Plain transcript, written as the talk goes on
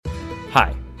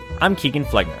Hi, I'm Keegan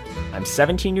Flegner. I'm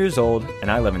 17 years old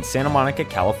and I live in Santa Monica,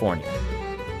 California.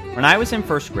 When I was in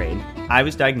first grade, I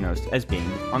was diagnosed as being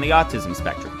on the autism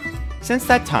spectrum. Since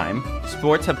that time,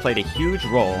 sports have played a huge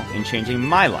role in changing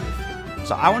my life.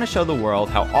 So I want to show the world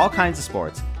how all kinds of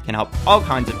sports can help all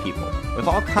kinds of people with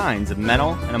all kinds of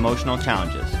mental and emotional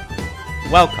challenges.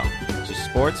 Welcome to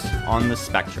Sports on the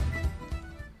Spectrum.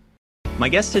 My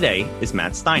guest today is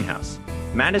Matt Steinhaus.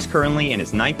 Matt is currently in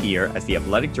his 9th year as the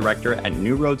athletic director at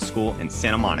New Road School in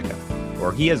Santa Monica,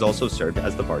 where he has also served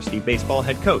as the varsity baseball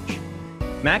head coach.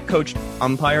 Matt coached,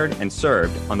 umpired, and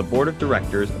served on the board of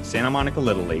directors of Santa Monica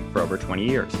Little League for over 20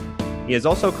 years. He has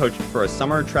also coached for a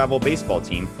summer travel baseball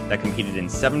team that competed in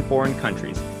 7 foreign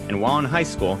countries, and while in high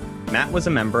school, Matt was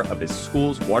a member of his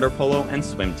school's water polo and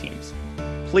swim teams.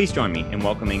 Please join me in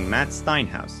welcoming Matt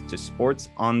Steinhaus to Sports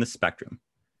on the Spectrum.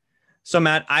 So,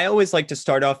 Matt, I always like to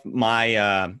start off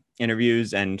my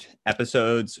interviews and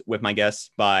episodes with my guests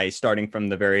by starting from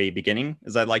the very beginning,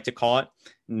 as I like to call it.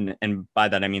 And by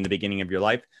that, I mean the beginning of your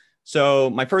life. So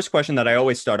my first question that I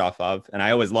always start off of, and I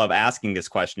always love asking this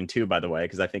question too, by the way,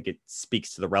 because I think it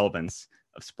speaks to the relevance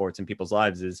of sports in people's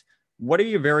lives, is what are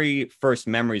your very first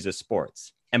memories of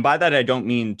sports? And by that, I don't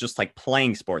mean just like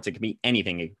playing sports. It can be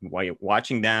anything,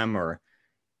 watching them or,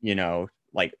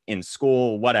 like in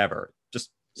school, whatever.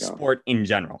 Sport in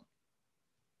general.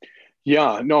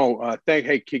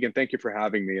 Hey Keegan, thank you for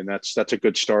having me. And that's a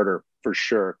good starter for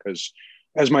sure. Because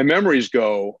as my memories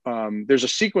go, there's a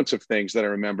sequence of things that I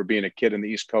remember being a kid in the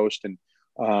East Coast. And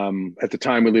at the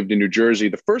time we lived in New Jersey.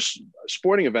 The first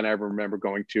sporting event I ever remember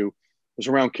going to was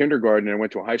around kindergarten. And I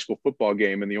went to a high school football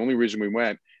game. And the only reason we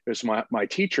went is my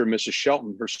teacher, Mrs.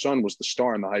 Shelton, her son was the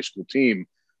star on the high school team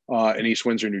in East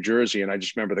Windsor, New Jersey. And I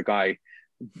just remember the guy.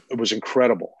 It was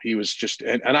incredible. He was just,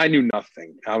 and I knew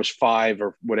nothing. I was 5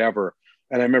 or whatever.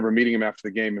 And I remember meeting him after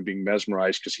the game and being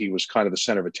mesmerized because he was kind of the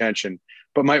center of attention.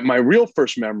 But my real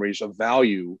first memories of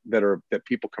value that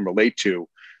people can relate to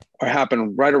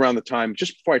happened right around the time,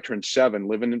 just before I turned 7,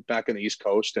 living back in the East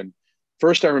Coast. And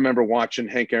first I remember watching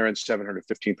Hank Aaron's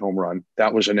 715th home run.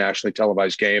 That was a nationally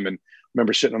televised game. And I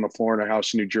remember sitting on the floor in our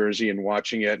house in New Jersey and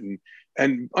watching it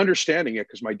and understanding it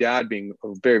because my dad being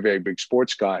a very, very big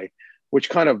sports guy, which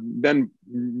kind of then,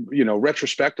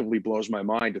 retrospectively blows my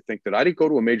mind to think that I didn't go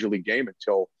to a major league game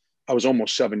until I was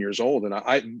almost 7 years old. And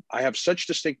I have such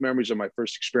distinct memories of my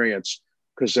first experience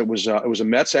because it was a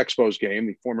Mets Expos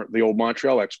game, the old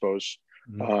Montreal Expos.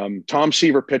 Mm-hmm. Tom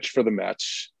Seaver pitched for the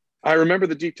Mets. I remember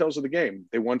the details of the game.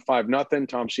 They won 5-0.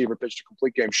 Tom Seaver pitched a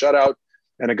complete game shutout,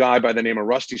 and a guy by the name of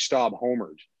Rusty Staub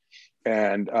homered.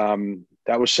 And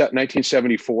that was set in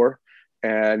 1974.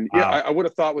 And yeah, wow. I would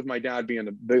have thought with my dad being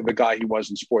the guy he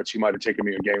was in sports, he might have taken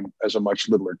me a game as a much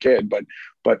littler kid.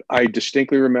 But I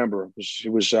distinctly remember it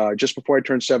was just before I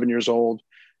turned 7 years old.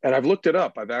 And I've looked it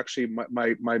up. I've actually,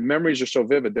 my memories are so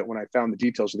vivid that when I found the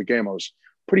details of the game, I was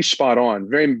pretty spot on.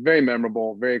 Very, very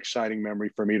memorable, very exciting memory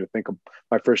for me to think of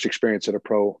my first experience at a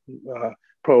pro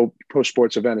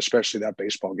sports event, especially that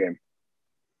baseball game.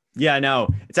 Yeah, no,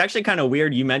 it's actually kind of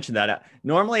weird you mentioned that.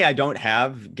 Normally, I don't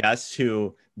have guests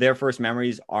who their first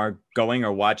memories are going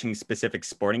or watching specific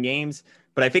sporting games,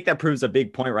 but I think that proves a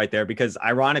big point right there because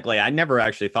ironically, I never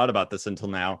actually thought about this until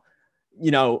now.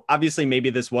 Obviously, maybe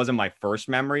this wasn't my first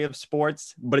memory of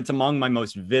sports, but it's among my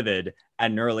most vivid at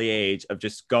an early age of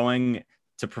just going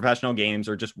to professional games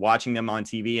or just watching them on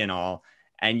TV and all,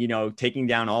 and, taking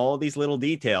down all these little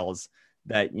details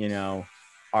that,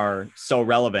 are so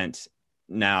relevant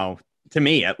now to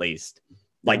me, at least.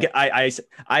 Like I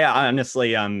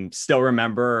honestly still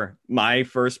remember my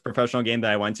first professional game that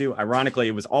I went to. Ironically,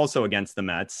 it was also against the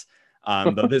Mets,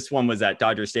 though this one was at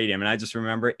Dodger Stadium, and I just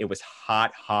remember it was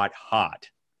hot.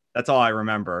 That's all I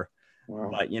remember.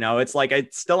 Wow. But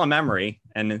it's still a memory,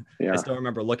 and I still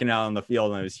remember looking out on the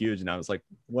field, and it was huge, and I was like,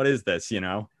 "What is this?"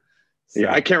 So.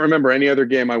 Yeah, I can't remember any other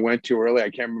game I went to early. I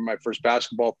can't remember my first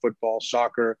basketball, football,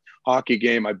 soccer, hockey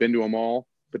game. I've been to them all.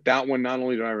 But that one, not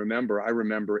only do I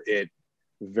remember it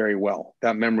very well.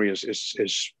 That memory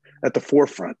is at the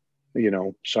forefront,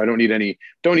 so I don't need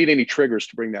any triggers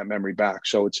to bring that memory back.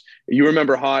 So you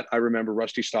remember hot. I remember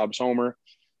Rusty Staub's homer,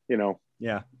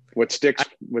 Yeah. What sticks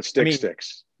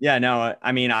sticks. Yeah, no,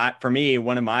 for me,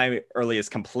 one of my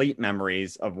earliest complete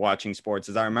memories of watching sports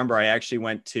is I remember I actually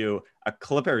went to a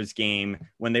Clippers game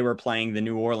when they were playing the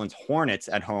New Orleans Hornets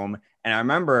at home. And I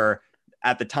remember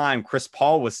at the time, Chris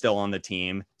Paul was still on the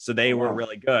team, so they were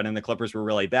really good, and the Clippers were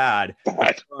really bad.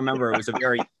 I remember it was a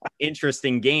very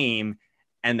interesting game,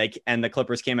 and the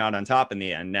Clippers came out on top in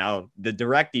the end. Now, the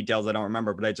direct details I don't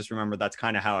remember, but I just remember that's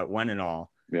kind of how it went and all.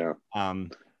 Yeah.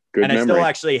 Good memory. I still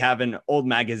actually have an old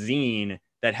magazine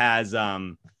that has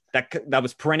that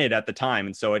was printed at the time,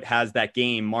 and so it has that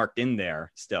game marked in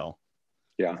there still.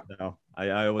 Yeah, so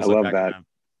I always I look love back that. and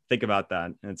think about that,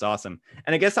 and it's awesome.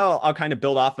 And I guess I'll kind of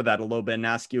build off of that a little bit and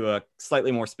ask you a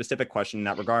slightly more specific question in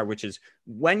that regard, which is,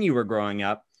 when you were growing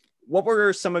up, what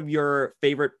were some of your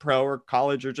favorite pro or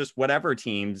college or just whatever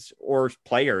teams or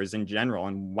players in general,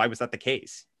 and why was that the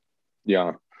case?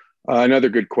 Yeah, another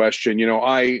good question.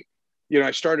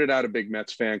 I started out a big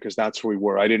Mets fan because that's where we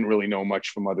were. I didn't really know much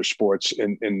from other sports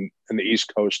in the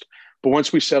East Coast. But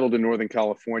once we settled in Northern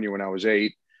California when I was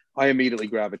 8, I immediately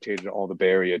gravitated to all the Bay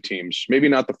Area teams. Maybe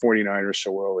not the 49ers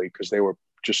so early because they were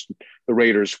just the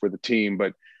Raiders for the team.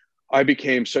 But I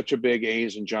became such a big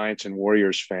A's and Giants and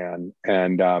Warriors fan.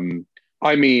 And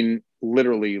I mean,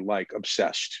 literally like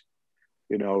obsessed.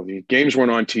 The games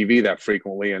weren't on TV that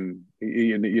frequently. And,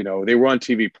 they were on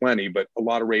TV plenty, but a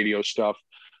lot of radio stuff.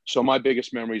 So my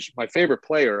biggest memories, my favorite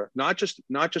player, not just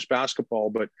basketball,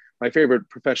 but my favorite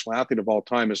professional athlete of all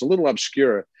time is a little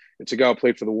obscure. It's a guy who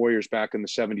played for the Warriors back in the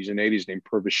 70s and 80s named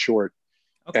Purvis Short.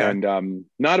 Okay. And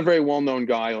not a very well-known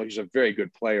guy. He's a very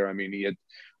good player. I mean, he had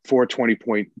 4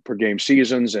 20-point per game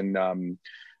seasons and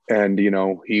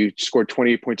he scored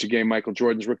 28 points a game Michael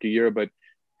Jordan's rookie year. But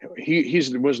he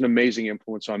was an amazing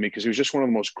influence on me because he was just one of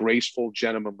the most graceful,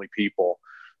 gentlemanly people.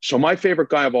 So my favorite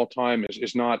guy of all time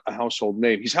is not a household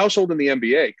name. He's household in the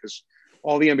NBA because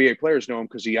all the NBA players know him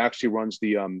because he actually runs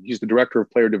he's the director of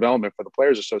player development for the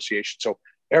Players Association. So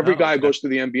every guy who goes to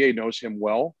the NBA knows him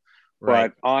well.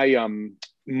 Right. But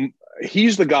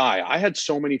he's the guy. I had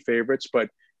so many favorites,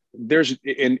 but there's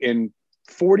in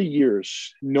 40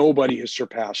 years, nobody has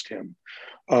surpassed him.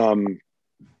 And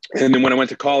then when I went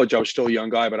to college, I was still a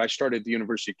young guy, but I started at the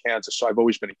University of Kansas. So I've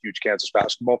always been a huge Kansas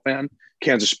basketball fan,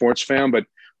 Kansas sports fan. But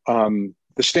the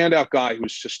standout guy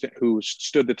who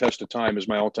stood the test of time is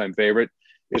my all-time favorite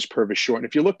is Purvis Short. And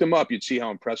if you looked him up, you'd see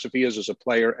how impressive he is as a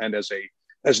player and as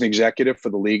an executive for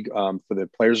the league, for the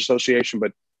Players Association.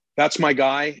 But that's my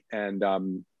guy. And,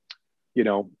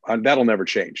 that'll never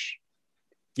change.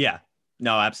 Yeah,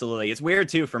 no, absolutely. It's weird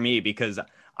too for me because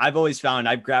I've always found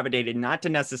I've gravitated not to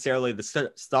necessarily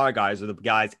the star guys or the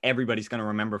guys everybody's going to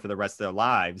remember for the rest of their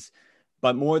lives,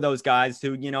 but more those guys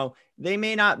who, they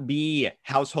may not be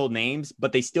household names,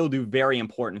 but they still do very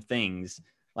important things,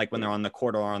 like when they're on the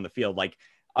court or on the field. Like,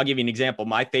 I'll give you an example.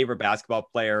 My favorite basketball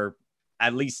player,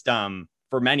 at least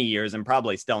for many years and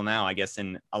probably still now, I guess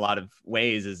in a lot of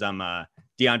ways, is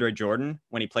DeAndre Jordan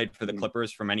when he played for the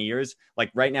Clippers for many years. Like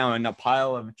right now in a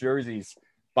pile of jerseys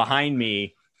behind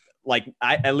me, like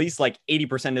at least like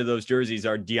 80% of those jerseys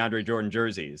are DeAndre Jordan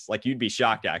jerseys. Like you'd be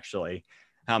shocked actually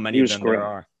how many of them there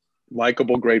are.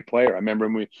 Likeable, great player. I remember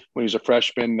him when he was a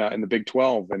freshman in the Big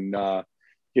 12 and, no,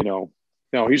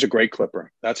 he's a great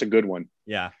Clipper. That's a good one.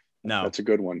 Yeah, no, that's a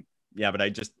good one. Yeah.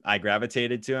 But I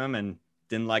gravitated to him and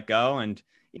didn't let go. And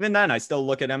even then I still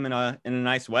look at him in a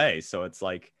nice way. So it's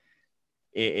like,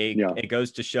 it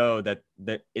goes to show that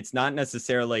it's not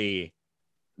necessarily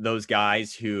those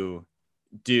guys who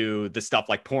do the stuff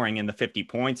like pouring in the 50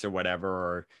 points or whatever,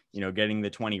 or, getting the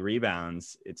 20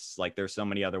 rebounds. It's like, there's so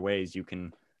many other ways you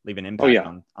can leave an impact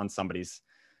on somebody's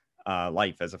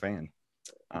life as a fan,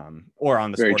 or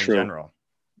on the sport in general.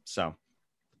 So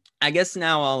I guess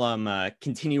now I'll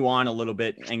continue on a little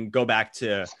bit and go back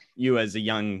to you as a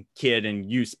young kid and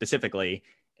you specifically,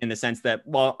 in the sense that,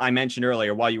 well, I mentioned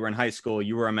earlier, while you were in high school,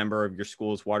 you were a member of your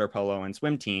school's water polo and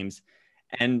swim teams.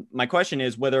 And my question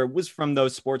is whether it was from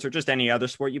those sports or just any other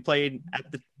sport you played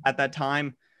at that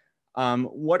time,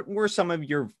 what were some of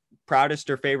your proudest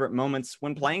or favorite moments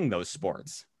when playing those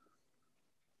sports?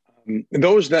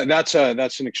 That's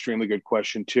an extremely good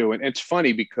question too. And it's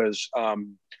funny because,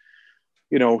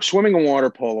 swimming and water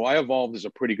polo, I evolved as a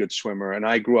pretty good swimmer, and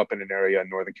I grew up in an area in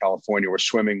Northern California where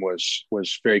swimming was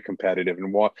very competitive.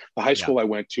 And the high school I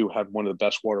went to had one of the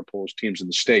best water polo teams in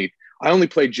the state. I only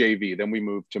played JV. Then we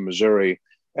moved to Missouri.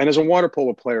 And as a water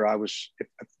polo player, I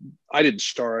didn't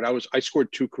start. I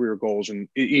scored 2 career goals and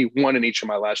one in each of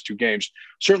my last 2 games.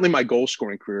 Certainly my goal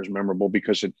scoring career is memorable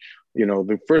because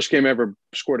the first game I ever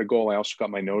scored a goal, I also got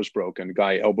my nose broken. A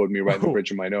guy elbowed me right in the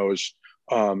bridge of my nose.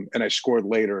 And I scored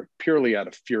later purely out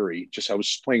of fury. I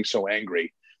was playing so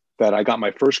angry that I got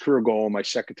my first career goal in my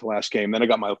second to last game. Then I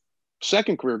got my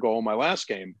second career goal in my last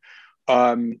game.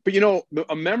 But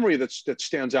a memory that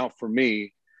stands out for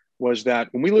me was that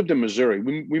when we lived in Missouri,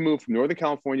 we moved from Northern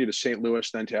California to St. Louis,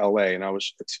 then to LA. And I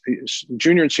was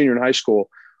junior and senior in high school.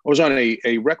 I was on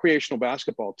a recreational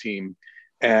basketball team.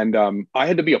 And I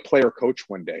had to be a player coach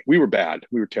one day. We were bad.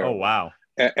 We were terrible. Oh, wow.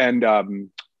 And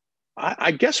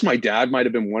I guess my dad might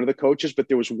have been one of the coaches, but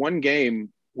there was one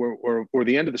game where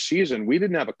the end of the season, we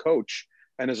didn't have a coach.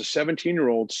 And as a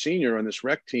 17-year-old senior on this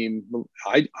rec team,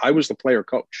 I was the player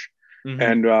coach. Mm-hmm.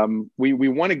 And we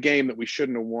won a game that we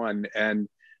shouldn't have won. And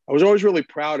I was always really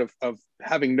proud of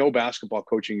having no basketball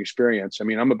coaching experience. I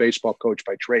mean, I'm a baseball coach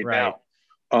by trade Right.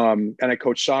 now. And I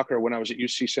coached soccer when I was at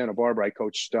UC Santa Barbara. I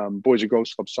coached Boys and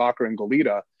Girls Club soccer in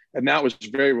Goleta, and that was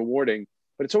very rewarding.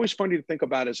 But it's always funny to think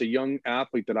about as a young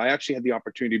athlete that I actually had the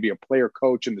opportunity to be a player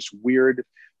coach in this weird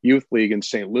youth league in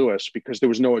St. Louis because there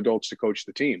was no adults to coach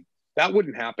the team. That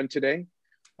wouldn't happen today.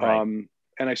 Right.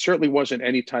 And I certainly wasn't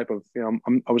any type of,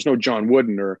 I was no John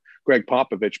Wooden or Greg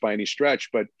Popovich by any stretch,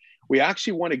 but we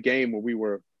actually won a game where we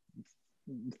were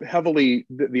heavily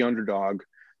the underdog.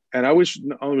 And I always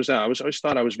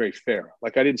thought I was very fair.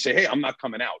 Like I didn't say, hey, I'm not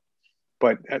coming out.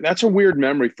 But that's a weird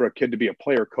memory for a kid to be a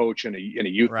player coach in a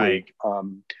youth Right. league.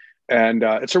 And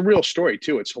it's a real story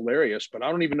too. It's hilarious, but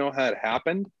I don't even know how it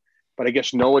happened. But I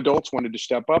guess no adults wanted to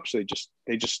step up. So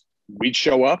we'd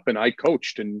show up and I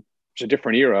coached, and it's a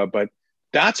different era. But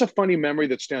that's a funny memory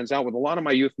that stands out with a lot of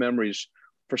my youth memories.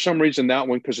 For some reason, that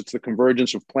one, because it's the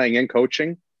convergence of playing and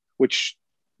coaching, which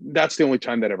that's the only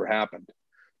time that ever happened.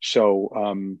 So,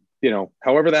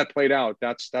 however that played out,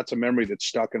 that's a memory that's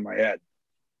stuck in my head.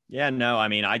 Yeah, no, I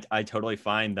mean, I totally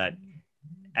find that,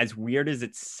 as weird as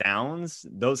it sounds,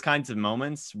 those kinds of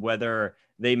moments, whether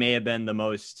they may have been the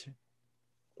most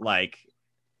like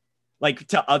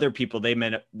to other people,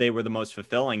 they were the most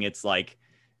fulfilling. It's like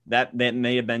that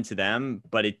may have been to them,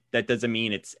 but that doesn't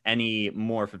mean it's any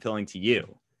more fulfilling to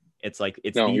you. It's like,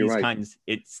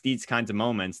 it's these kinds of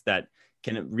moments that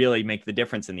can really make the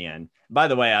difference in the end. By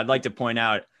the way, I'd like to point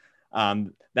out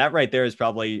that right there is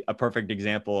probably a perfect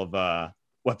example of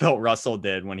what Bill Russell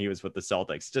did when he was with the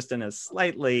Celtics, just in a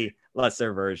slightly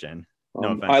lesser version.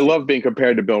 No offense. I love being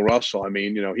compared to Bill Russell. I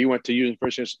mean, he went to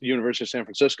University of San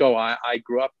Francisco. I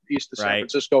grew up east of San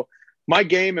Francisco. My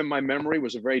game and my memory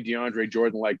was a very DeAndre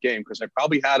Jordan-like game because I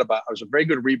was a very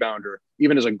good rebounder,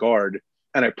 even as a guard,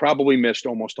 and I probably missed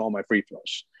almost all my free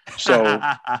throws. So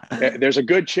there's a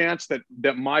good chance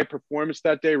that my performance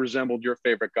that day resembled your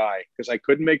favorite guy because I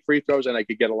couldn't make free throws and I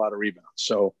could get a lot of rebounds.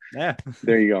 So yeah,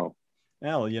 there you go.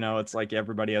 Well, it's like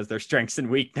everybody has their strengths and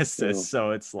weaknesses.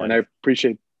 So it's like, and I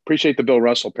appreciate the Bill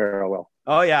Russell parallel.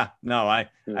 Oh yeah. No, I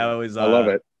always, I love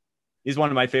it. He's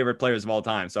one of my favorite players of all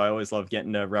time. So I always love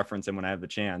getting to reference him when I have the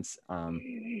chance.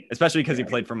 Especially because he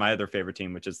played for my other favorite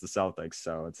team, which is the Celtics.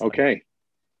 So it's okay.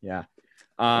 Yeah.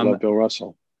 I love Bill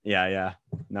Russell. Yeah. Yeah.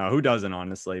 No, who doesn't,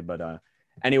 honestly, but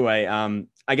anyway,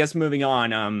 I guess moving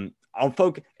on,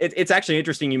 it's actually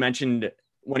interesting. You mentioned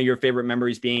one of your favorite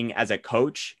memories being as a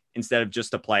coach instead of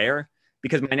just a player,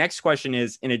 because my next question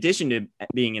is, in addition to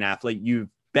being an athlete, you've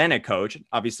been a coach,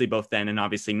 obviously both then and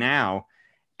obviously now.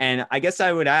 And I guess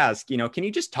I would ask, can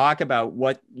you just talk about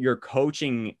what your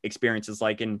coaching experience is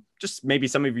like, and just maybe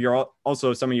some of your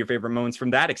favorite moments from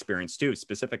that experience too,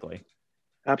 specifically?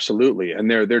 Absolutely. And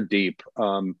they're deep.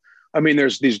 I mean,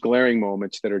 there's these glaring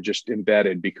moments that are just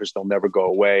embedded because they'll never go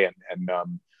away. And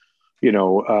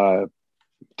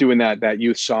doing that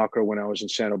youth soccer when I was in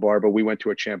Santa Barbara, we went to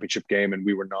a championship game and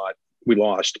we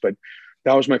lost, but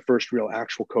that was my first real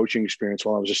actual coaching experience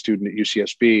while I was a student at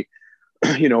UCSB.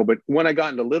 But when I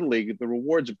got into Little League, the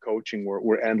rewards of coaching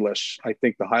were endless. I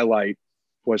think the highlight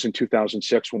was in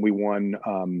 2006 when we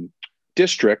won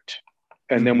district,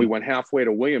 and then we went halfway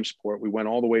to Williamsport. We went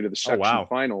all the way to the section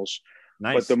finals.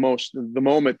 Nice. But the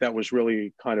moment that was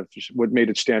really kind of what made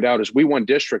it stand out is we won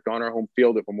district on our home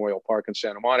field at Memorial Park in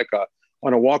Santa Monica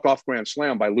on a walk-off grand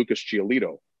slam by Lucas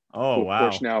Giolito. Oh, who, of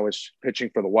course, now is pitching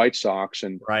for the White Sox.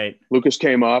 And Lucas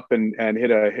came up and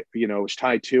hit it was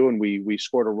tied 2, and we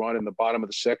scored a run in the bottom of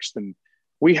the 6th, and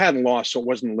we hadn't lost, so it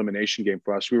wasn't an elimination game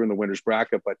for us. We were in the winner's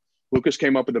bracket, but Lucas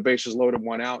came up with the bases loaded,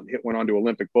 1 out, and hit one onto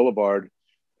Olympic Boulevard.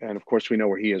 And of course, we know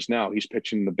where he is now. He's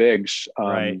pitching the bigs.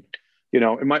 And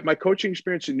my coaching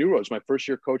experience at New Roads, my first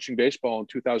year coaching baseball in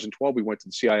 2012, we went to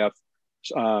the CIF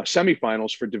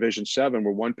semifinals for Division 7.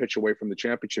 We're 1 pitch away from the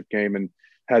championship game, and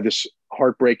had this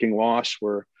heartbreaking loss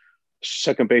where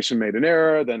second baseman made an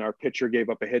error. Then our pitcher gave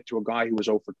up a hit to a guy who was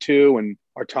 0 for 2, and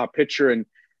our top pitcher. And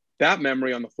that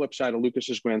memory on the flip side of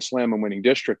Lucas's grand slam and winning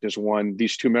district is one.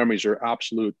 These two memories are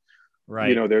absolute.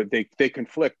 Right. They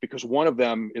conflict because one of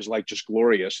them is like just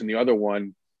glorious, and the other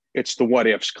one, it's the what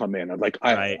ifs come in. Like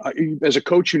I as a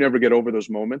coach, you never get over those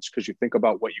moments because you think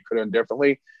about what you could have done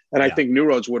differently. And I think New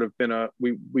Roads would have been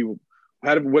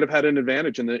would have had an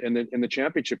advantage in the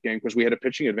championship game because we had a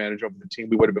pitching advantage over the team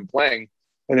we would have been playing,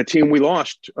 and the team we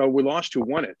lost who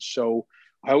won it. So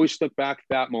I always look back at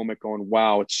that moment going,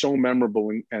 wow, it's so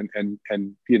memorable, and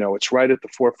it's right at the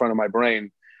forefront of my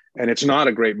brain. And it's not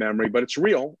a great memory, but it's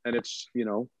real, and it's we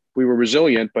were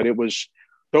resilient, but it was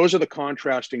those are the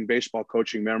contrasting baseball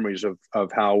coaching memories of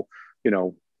how,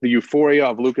 the euphoria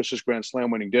of Lucas's Grand Slam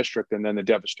winning district, and then the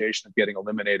devastation of getting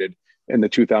eliminated in the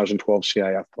 2012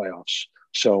 CIF playoffs.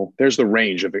 So there's the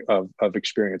range of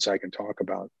experience I can talk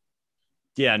about.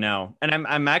 Yeah, no. And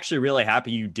I'm actually really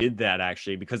happy you did that,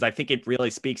 actually, because I think it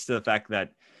really speaks to the fact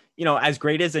that, as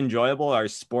great as enjoyable our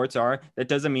sports are, that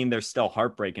doesn't mean there's still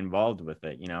heartbreak involved with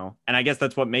it, And I guess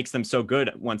that's what makes them so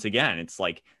good. Once again, it's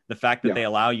like the fact that they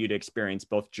allow you to experience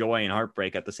both joy and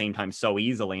heartbreak at the same time so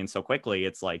easily and so quickly.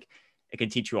 It's like it can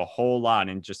teach you a whole lot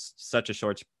in just such a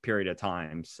short period of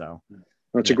time. So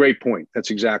that's a great point.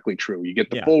 That's exactly true. You get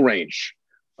the full range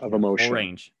of emotion. Full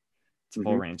range. It's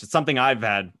full range. It's something I've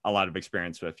had a lot of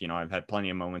experience with. I've had plenty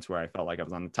of moments where I felt like I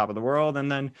was on the top of the world,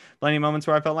 and then plenty of moments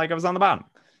where I felt like I was on the bottom.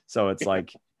 So it's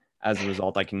like, as a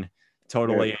result, I can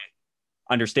totally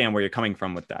understand where you're coming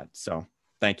from with that. So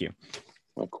thank you.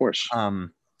 Of course.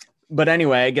 But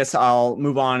anyway, I guess I'll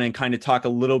move on and kind of talk a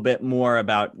little bit more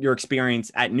about your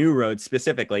experience at New Roads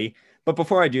specifically. But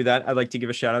before I do that, I'd like to give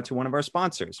a shout out to one of our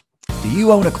sponsors. Do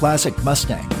you own a classic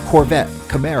Mustang, Corvette,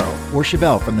 Camaro, or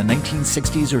Chevelle from the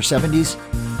 1960s or 70s?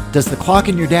 Does the clock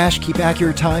in your dash keep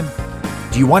accurate time?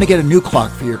 Do you want to get a new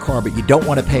clock for your car, but you don't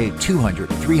want to pay $200,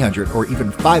 $300, or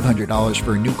even $500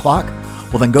 for a new clock?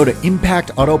 Well, then go to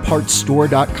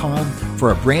ImpactAutoPartsStore.com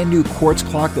for a brand new quartz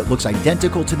clock that looks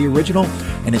identical to the original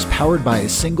and is powered by a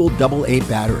single AA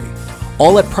battery.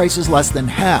 All at prices less than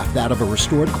half that of a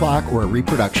restored clock or a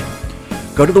reproduction.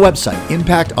 Go to the website,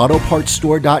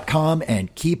 ImpactAutoPartsStore.com,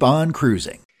 and keep on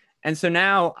cruising. And so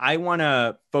now I want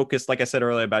to focus, like I said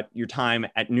earlier, about your time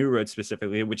at New Roads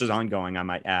specifically, which is ongoing, I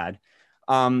might add.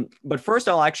 But first,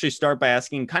 I'll actually start by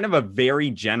asking kind of a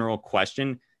very general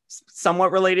question,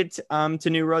 somewhat related to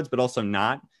New Roads, but also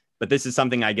not. But this is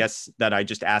something I guess that I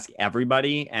just ask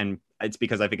everybody, and it's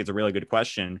because I think it's a really good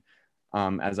question,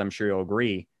 as I'm sure you'll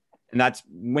agree. And that's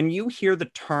when you hear the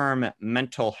term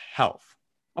mental health,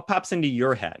 what pops into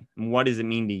your head? And what does it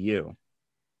mean to you?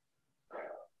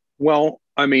 Well,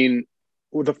 I mean,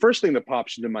 the first thing that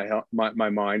pops into my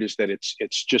mind is that it's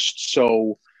just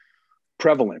so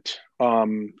prevalent.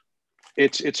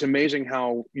 It's amazing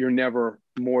how you're never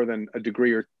more than a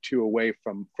degree or two away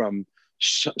from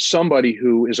somebody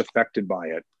who is affected by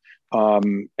it.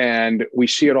 And we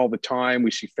see it all the time.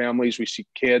 We see families, we see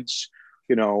kids,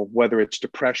 whether it's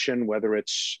depression, whether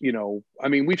it's, I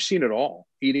mean, we've seen it all,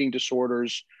 eating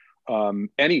disorders,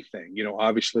 anything,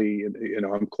 obviously,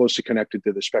 I'm closely connected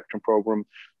to the Spectrum program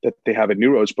that they have at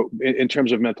New Roads, but in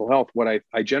terms of mental health, what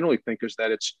I generally think is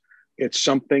that it's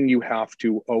something you have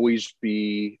to always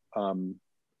be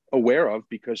aware of,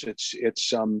 because it's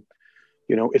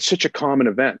such a common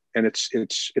event, and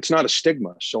it's not a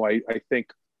stigma. So I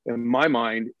think in my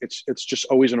mind, it's just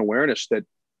always an awareness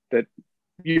that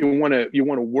you want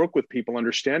to work with people,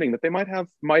 understanding that they might have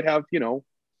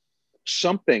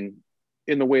something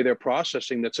in the way they're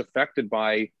processing that's affected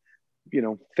by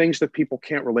things that people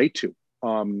can't relate to.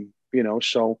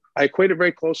 So I equate it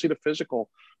very closely to physical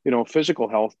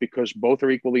health, because both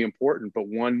are equally important, but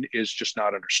one is just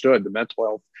not understood. The mental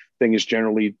health thing is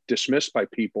generally dismissed by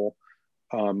people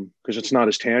because it's not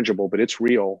as tangible, but it's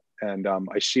real. And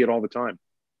I see it all the time.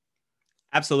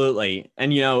 Absolutely.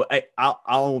 And,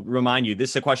 I'll remind you,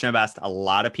 this is a question I've asked a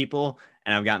lot of people,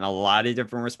 and I've gotten a lot of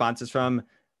different responses from,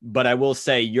 but I will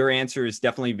say your answer is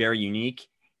definitely very unique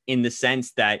in the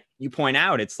sense that you point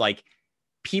out, it's like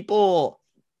people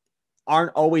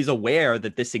aren't always aware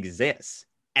that this exists,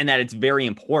 and that it's very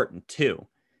important too,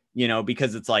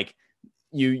 because it's like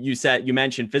you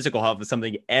mentioned physical health is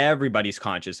something everybody's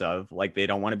conscious of. Like, they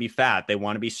don't want to be fat, they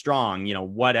want to be strong,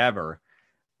 whatever.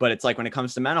 But it's like when it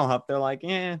comes to mental health, they're like,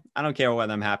 I don't care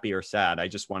whether I'm happy or sad. I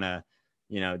just want to,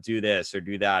 do this or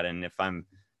do that. And if I'm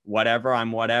whatever,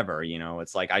 I'm whatever,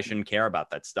 it's like, I shouldn't care about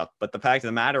that stuff. But the fact of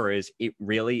the matter is, it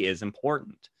really is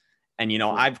important. And,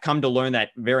 I've come to learn that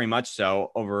very much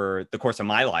so over the course of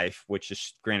my life, which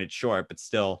is granted short, but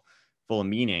still full of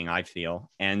meaning, I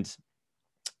feel. And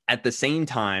at the same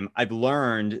time, I've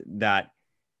learned that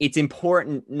it's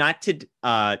important not to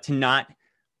not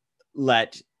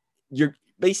let your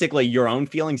own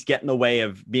feelings get in the way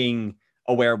of being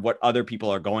aware of what other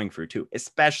people are going through too,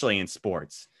 especially in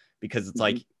sports, because it's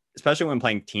like, especially when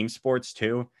playing team sports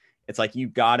too, it's like, you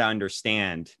got to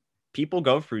understand people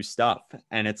go through stuff,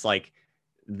 and it's like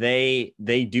they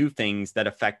do things that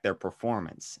affect their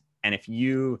performance. And if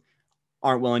you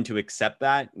aren't willing to accept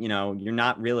that, you're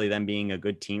not really then being a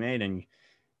good teammate. And,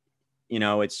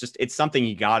 it's something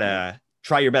you got to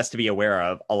try your best to be aware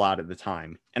of a lot of the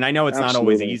time. And I know it's not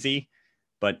always easy,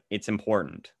 but it's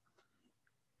important.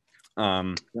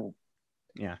 Yeah.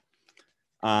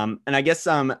 And I guess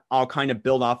I'll kind of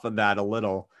build off of that a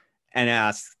little and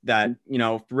ask that,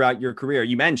 throughout your career,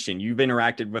 you mentioned you've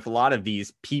interacted with a lot of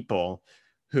these people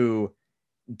who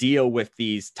deal with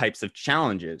these types of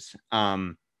challenges.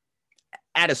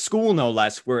 At a school, no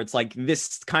less, where it's like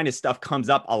this kind of stuff comes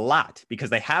up a lot because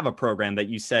they have a program that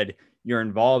you said you're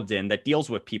involved in that deals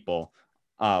with people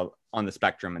on the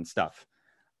spectrum and stuff.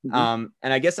 And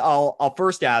I guess I'll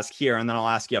first ask here, and then I'll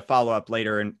ask you a follow-up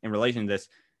later in relation to this.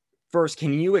 First,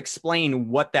 can you explain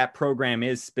what that program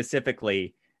is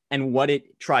specifically and what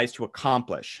it tries to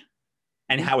accomplish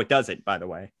and how it does it, by the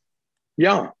way?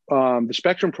 Yeah. The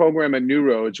Spectrum program at New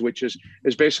Roads, which is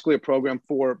basically a program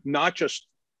for not just,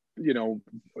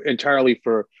 entirely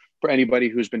for anybody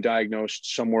who's been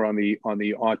diagnosed somewhere on the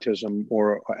autism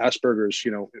or Asperger's,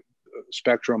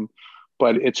 spectrum,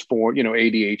 but it's for,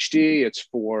 ADHD,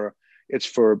 it's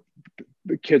for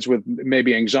kids with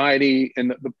maybe anxiety.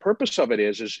 And the purpose of it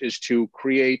is to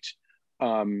create,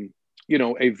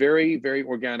 a very, very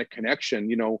organic connection.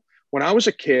 When I was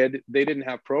a kid, they didn't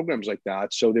have programs like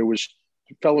that. So there was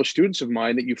fellow students of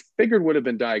mine that you figured would have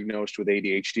been diagnosed with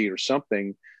ADHD or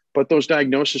something, but those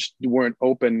diagnoses weren't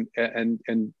open, and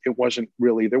it wasn't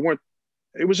really,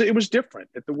 it was different.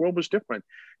 The world was different.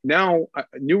 Now,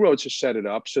 New Roads has set it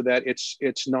up so that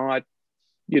it's not,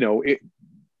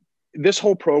 this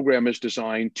whole program is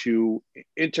designed to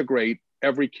integrate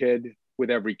every kid with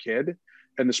every kid.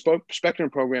 And the Spectrum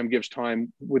program gives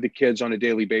time with the kids on a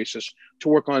daily basis to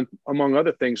work on, among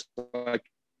other things, like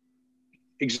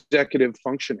executive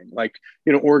functioning, like,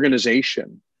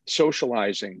 organization,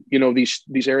 socializing,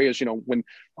 these areas, when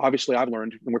obviously I've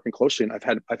learned and working closely, and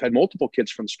I've had multiple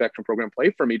kids from the Spectrum program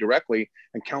play for me directly,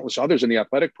 and countless others in the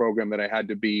athletic program that I had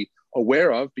to be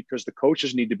aware of because the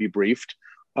coaches need to be briefed.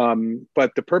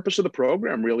 But the purpose of the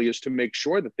program really is to make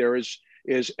sure that there's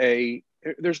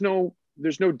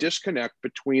no disconnect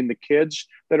between the kids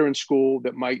that are in school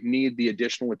that might need the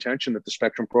additional attention that the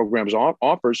Spectrum programs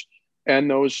offers, and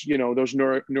those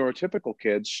neurotypical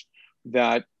kids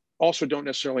that also don't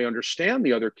necessarily understand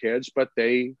the other kids, but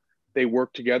they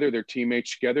work together, they're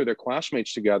teammates together, they're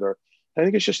classmates together. I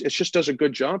think it just does a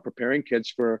good job preparing kids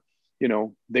for,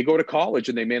 they go to college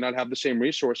and they may not have the same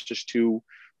resources to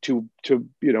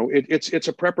it's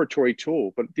a preparatory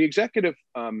tool. But the executive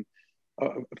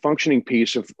functioning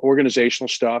piece of organizational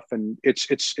stuff, and it's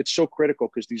so critical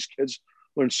because these kids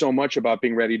learn so much about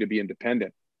being ready to be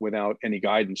independent without any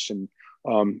guidance, and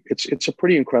it's a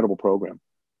pretty incredible program.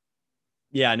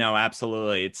 Yeah, no,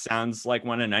 absolutely. It sounds like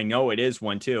one, and I know it is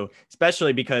one too,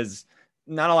 especially because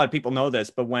not a lot of people know this,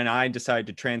 but when I decided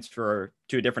to transfer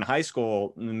to a different high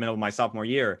school in the middle of my sophomore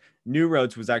year, New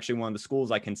Roads was actually one of the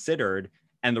schools I considered.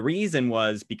 And the reason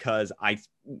was because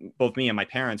both me and my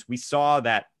parents, we saw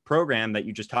that program that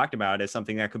you just talked about as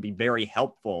something that could be very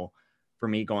helpful for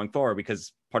me going forward,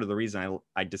 because part of the reason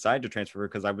I decided to transfer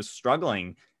because I was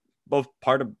struggling, both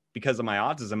because of my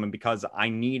autism and because I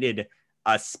needed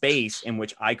a space in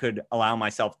which I could allow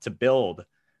myself to build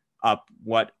up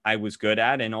what I was good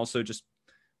at, and also just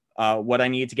what I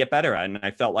needed to get better at. And I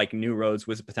felt like New Roads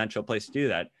was a potential place to do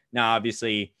that. Now,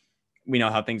 obviously, we know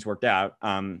how things worked out.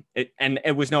 And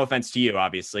it was no offense to you,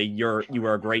 obviously. You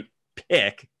were a great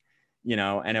pick,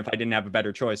 and if I didn't have a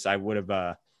better choice, I would have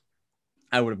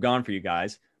gone for you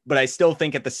guys. But I still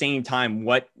think at the same time,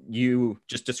 what you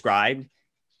just described,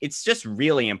 it's just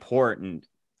really important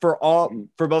for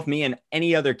both me and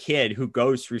any other kid who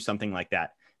goes through something like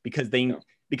that, because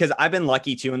I've been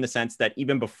lucky too, in the sense that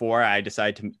even before I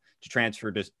decided to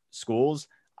transfer to schools,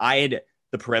 I had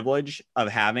the privilege of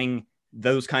having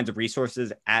those kinds of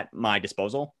resources at my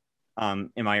disposal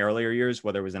in my earlier years,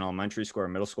 whether it was in elementary school or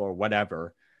middle school or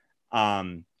whatever.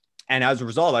 And as a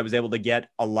result, I was able to get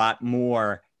a lot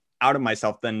more out of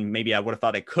myself than maybe I would have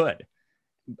thought I could.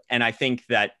 And I think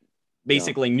that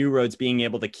basically New Roads being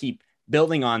able to keep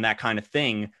building on that kind of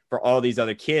thing for all these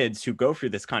other kids who go through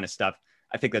this kind of stuff,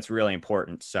 I think that's really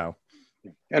important. So,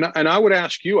 and I would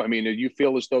ask you, do you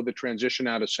feel as though the transition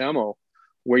out of SEMO,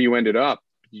 where you ended up,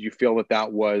 do you feel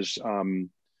that was,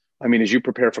 as you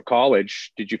prepare for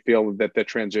college, did you feel that the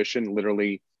transition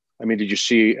literally, did you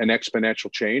see an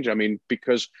exponential change?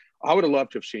 Because I would have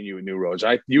loved to have seen you in New Roads.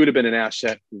 You would have been an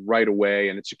asset right away,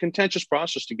 and it's a contentious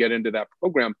process to get into that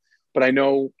program. But I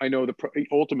know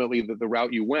ultimately the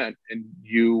route you went, and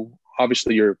you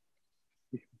obviously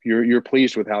you're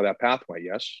pleased with how that path went.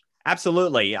 Yes,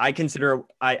 absolutely. I consider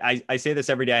I say this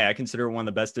every day. I consider it one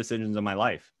of the best decisions of my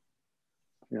life.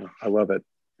 Yeah, I love it.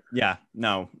 Yeah,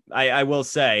 no, I will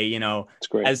say, it's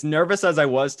great. As nervous as I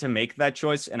was to make that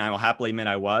choice, and I will happily admit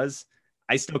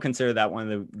I still consider that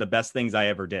one of the best things I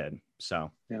ever did.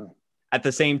 So, yeah. At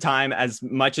the same time, as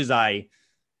much as I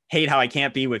hate how I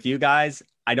can't be with you guys,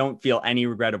 I don't feel any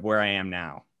regret of where I am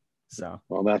now. So,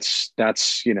 well, that's,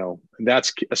 you know,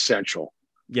 that's essential.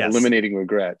 yes. Eliminating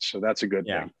regret. So that's a good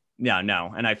Yeah. thing. Yeah,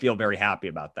 no. And I feel very happy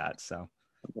about that. So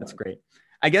that's Right. great.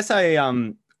 I guess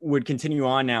I would continue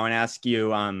on now and ask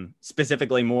you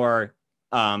specifically more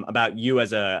about you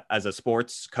as a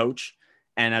sports coach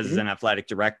and as an athletic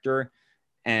director,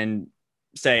 and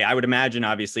say, I would imagine,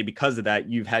 obviously, because of that,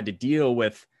 you've had to deal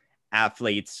with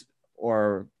athletes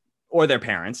or their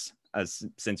parents,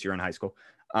 since you're in high school,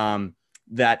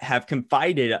 that have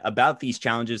confided about these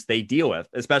challenges they deal with,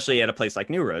 especially at a place like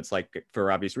New Roads, like for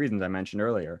obvious reasons I mentioned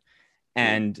earlier.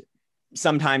 And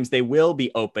sometimes they will be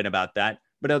open about that,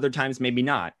 but other times maybe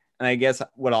not. And I guess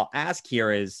what I'll ask here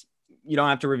is, you don't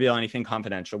have to reveal anything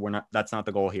confidential. That's not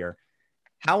the goal here.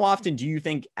 How often do you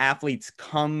think athletes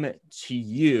come to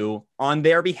you on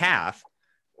their behalf,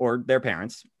 or their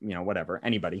parents, you know, whatever,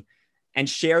 anybody, and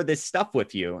share this stuff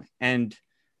with you? And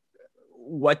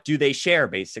what do they share,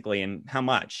 basically, and how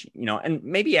much, you know, and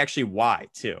maybe actually why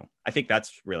too? I think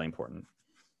that's really important.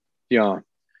 Yeah.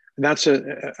 That's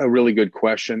a really good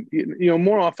question. You know,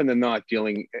 more often than not,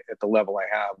 dealing at the level I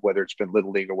have, whether it's been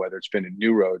Little League or whether it's been in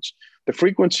New Roads, the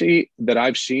frequency that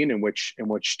I've seen in which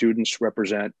students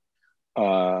represent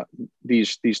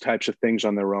these types of things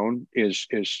on their own is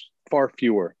far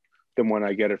fewer than when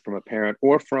I get it from a parent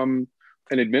or from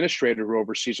an administrator who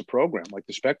oversees a program like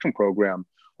the Spectrum program.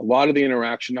 A lot of the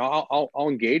interaction, I'll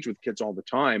engage with kids all the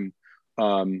time,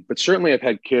 but certainly I've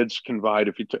had kids confide.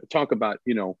 If you talk about,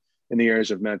 you know, in the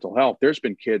areas of mental health, there's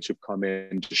been kids who've come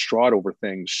in distraught over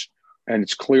things, and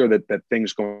it's clear that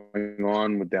things going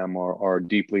on with them are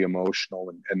deeply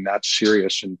emotional, and that's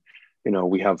serious. And you know,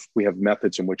 we have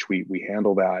methods in which we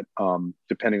handle that,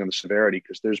 depending on the severity,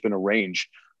 because there's been a range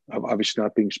of, obviously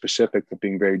not being specific but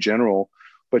being very general.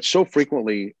 But so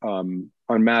frequently on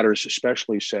matters,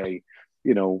 especially, say,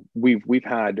 you know, we've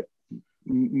had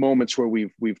moments where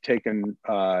we've taken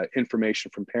information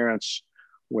from parents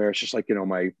where it's just like, you know,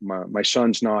 my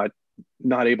son's not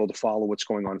able to follow what's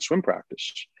going on in swim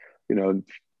practice. You know,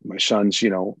 my son's, you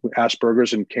know,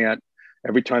 Asperger's and can't,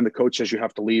 every time the coach says you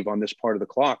have to leave on this part of the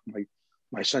clock,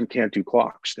 my son can't do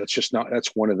clocks.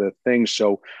 That's one of the things.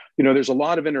 So, you know, there's a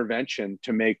lot of intervention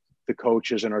to make the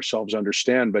coaches and ourselves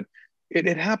understand, but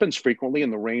it happens frequently,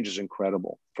 and the range is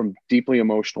incredible, from deeply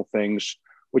emotional things,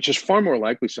 which is far more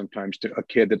likely sometimes to a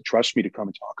kid that trusts me to come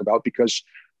and talk about, because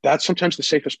that's sometimes the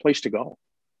safest place to go.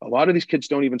 A lot of these kids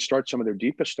don't even start some of their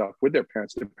deepest stuff with their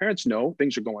parents. Their parents know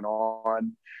things are going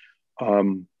on.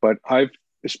 But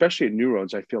especially at New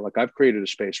Roads, I feel like I've created a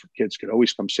space where kids can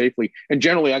always come safely. And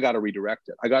generally, I got to redirect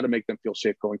it. I got to make them feel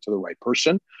safe going to the right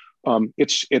person.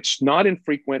 It's not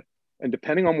infrequent. And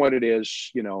depending on what it is,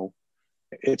 you know,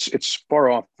 it's far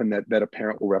often that a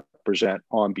parent will represent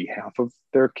on behalf of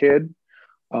their kid,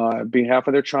 behalf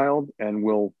of their child, and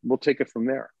we'll take it from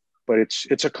there. But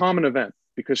it's a common event,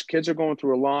 because kids are going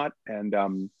through a lot, and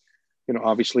you know,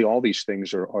 obviously all these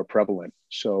things are prevalent,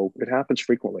 so it happens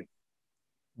frequently.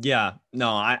 Yeah, no,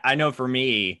 I know for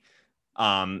me,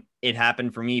 it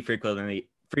happened for me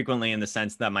frequently in the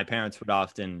sense that my parents would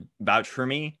often vouch for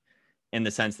me, in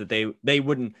the sense that they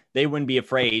wouldn't be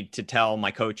afraid to tell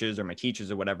my coaches or my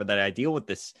teachers or whatever that I deal with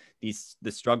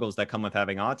the struggles that come with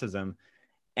having autism.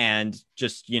 And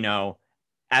just, you know,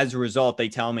 as a result, they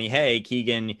tell me, hey,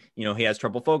 Keegan, you know, he has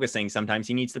trouble focusing. Sometimes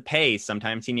he needs to pace.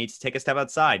 Sometimes he needs to take a step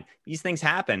outside. These things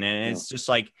happen. And it's just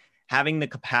like having the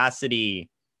capacity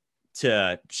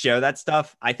to share that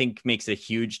stuff, I think, makes a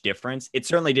huge difference. It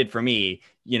certainly did for me,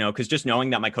 you know, because just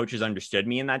knowing that my coaches understood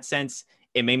me in that sense,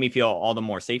 it made me feel all the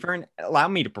more safer and allowed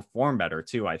me to perform better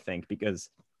too, I think, because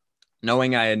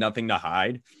knowing I had nothing to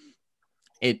hide,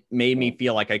 it made me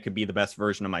feel like I could be the best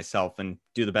version of myself and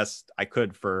do the best I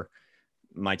could for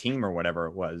my team or whatever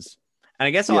it was. And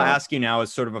I guess I'll ask you now,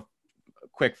 as sort of a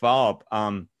quick follow-up,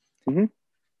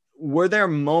 were there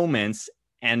moments,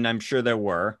 and I'm sure there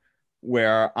were,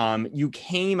 where you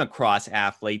came across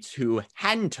athletes who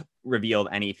hadn't revealed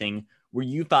anything, where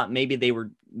you thought maybe they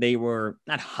were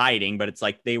not hiding, but it's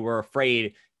like they were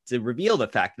afraid to reveal the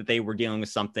fact that they were dealing with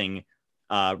something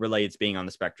related to being on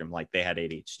the spectrum, like they had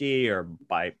ADHD or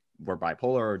were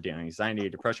bipolar or dealing with anxiety,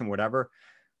 depression, whatever.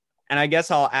 And I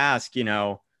guess I'll ask, you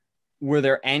know, were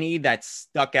there any that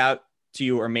stuck out to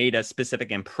you or made a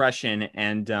specific impression?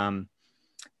 And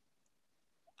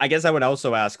I guess I would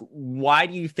also ask, why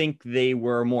do you think they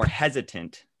were more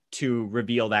hesitant to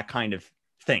reveal that kind of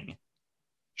thing?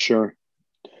 Sure.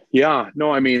 Yeah.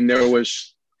 No, I mean, there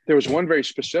was one very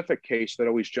specific case that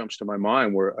always jumps to my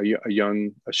mind, where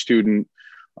a student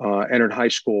entered high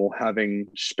school having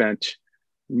spent,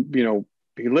 you know,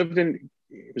 he lived in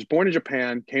he was born in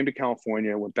Japan, came to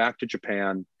California, went back to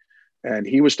Japan, and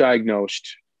he was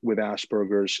diagnosed with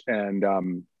Asperger's,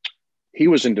 and he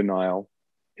was in denial.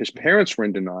 His parents were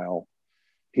in denial.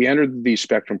 He entered the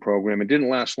Spectrum program. It didn't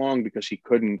last long because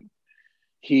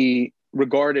he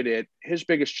regarded it, his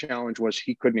biggest challenge was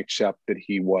he couldn't accept that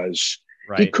he was,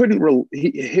 right. He couldn't,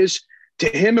 to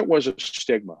him, it was a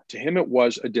stigma. To him, it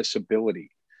was a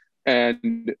disability.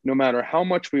 And no matter how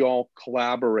much we all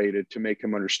collaborated to make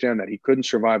him understand that he couldn't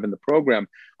survive in the program,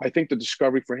 I think the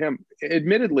discovery for him,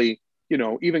 admittedly,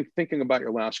 even thinking about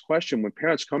your last question, when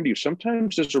parents come to you,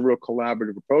 sometimes there's a real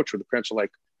collaborative approach where the parents are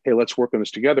like, hey, let's work on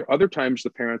this together. Other times the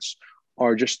parents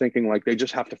are just thinking like they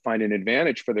just have to find an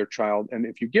advantage for their child. And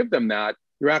if you give them that,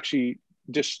 you're actually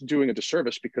just doing a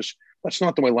disservice, because that's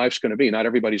not the way life's going to be. Not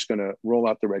everybody's going to roll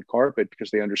out the red carpet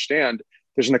because they understand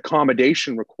there's an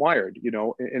accommodation required,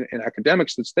 in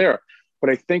academics that's there. But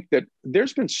I think that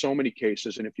there's been so many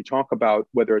cases. And if you talk about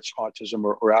whether it's autism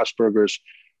or Asperger's,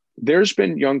 there's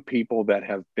been young people that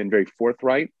have been very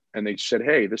forthright, and they said,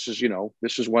 hey, this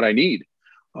is what I need.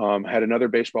 Had another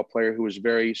baseball player who was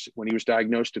when he was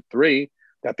diagnosed at 3,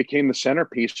 that became the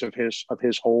centerpiece of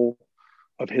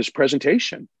his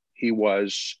presentation. He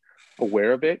was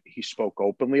aware of it. He spoke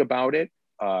openly about it.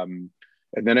 And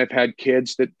then I've had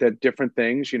kids that different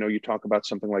things, you talk about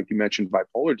something like you mentioned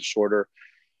bipolar disorder.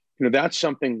 That's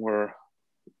something where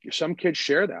some kids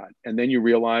share that. And then you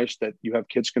realize that you have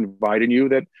kids confide in you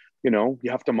that, you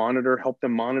have to help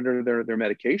them monitor their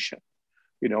medication.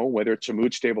 Whether it's a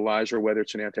mood stabilizer, whether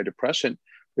it's an antidepressant.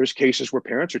 There's cases where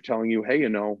parents are telling you, hey,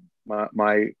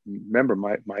 my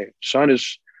son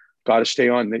has got to stay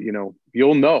on that.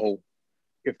 You'll know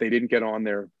if they didn't get on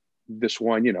this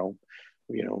one,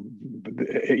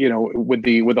 with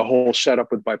the whole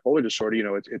setup with bipolar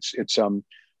disorder, it's the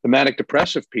manic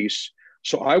depressive piece.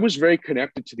 So I was very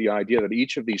connected to the idea that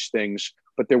each of these things,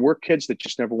 but there were kids that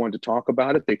just never wanted to talk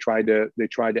about it. They tried to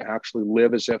actually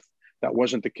live as if that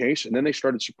wasn't the case. And then they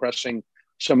started suppressing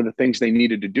some of the things they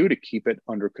needed to do to keep it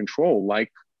under control,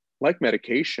 like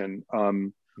medication.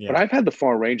 But I've had the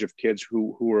far range of kids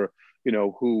who were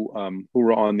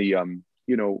on the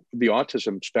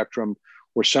autism spectrum,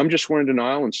 where some just were in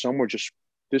denial and some were just,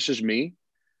 this is me.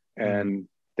 And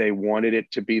they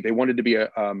wanted to be a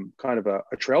kind of a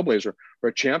trailblazer or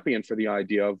a champion for the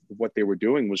idea of what they were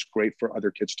doing was great for other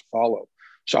kids to follow.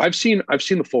 So I've seen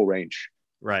the full range.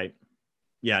 Right.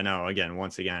 Yeah, no,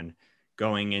 once again,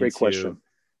 going Great into, question.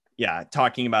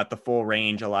 Talking about the full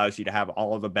range allows you to have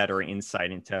all of the better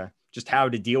insight into just how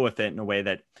to deal with it in a way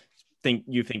that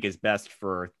you think is best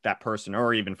for that person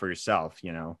or even for yourself.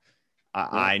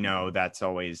 I know that's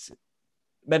always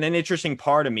been an interesting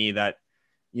part of me that,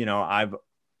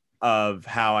 of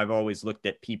how I've always looked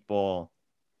at people,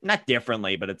 not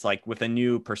differently, but it's like with a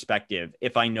new perspective,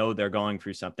 if I know they're going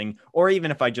through something, or even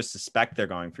if I just suspect they're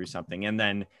going through something, and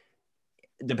then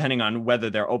depending on whether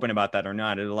they're open about that or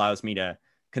not, it allows me to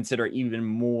consider even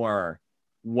more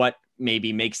what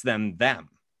maybe makes them,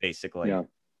 basically. Yeah.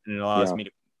 And it allows me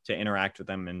to interact with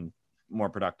them in more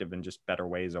productive and just better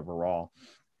ways overall.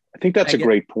 I think that's a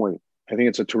great point. I think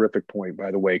it's a terrific point,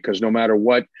 by the way, because no matter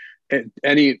what, a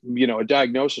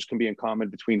diagnosis can be in common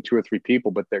between 2 or 3 people,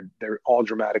 but they're all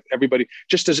dramatic. Everybody,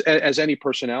 just as any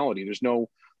personality, there's no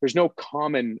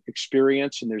common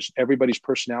experience, and there's everybody's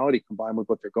personality combined with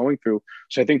what they're going through.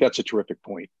 So I think that's a terrific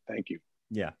point. Thank you.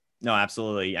 Yeah, no,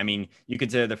 absolutely. I mean, you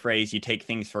consider the phrase, you take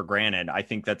things for granted. I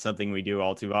think that's something we do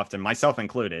all too often, myself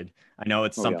included. I know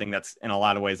it's something that's in a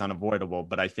lot of ways unavoidable,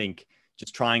 but I think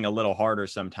just trying a little harder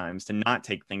sometimes to not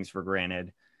take things for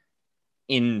granted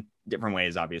in different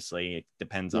ways. Obviously, it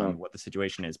depends on what the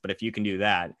situation is. But if you can do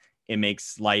that, it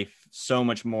makes life so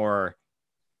much more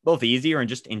both easier and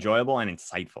just enjoyable and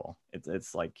insightful.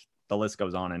 It's like the list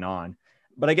goes on and on.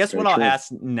 But I guess I'll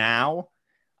ask now,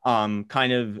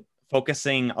 kind of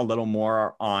focusing a little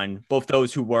more on both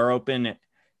those who were open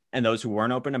and those who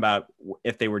weren't open about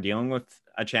if they were dealing with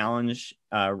a challenge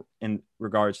in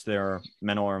regards to their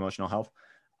mental or emotional health.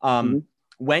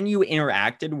 When you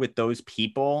interacted with those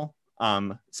people,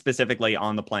 specifically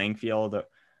on the playing field,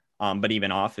 but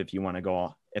even off, if you want to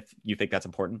go, if you think that's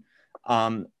important,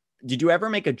 did you ever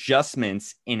make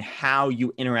adjustments in how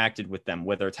you interacted with them,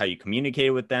 whether it's how you communicated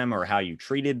with them or how you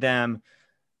treated them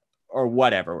or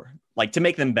whatever, like to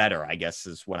make them better, I guess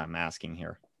is what I'm asking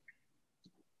here.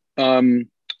 That's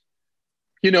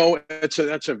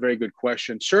a very good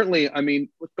question. Certainly, I mean,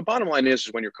 the bottom line is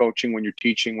when you're coaching, when you're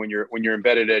teaching, when you're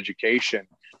embedded in education,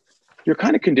 you're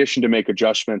kind of conditioned to make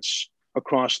adjustments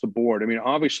across the board. I mean,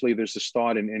 obviously, there's this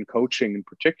thought in coaching in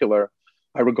particular.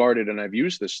 I regard it, and I've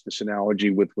used this analogy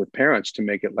with parents to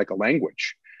make it like a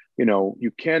language.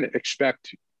 you can't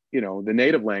expect, the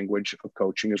native language of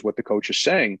coaching is what the coach is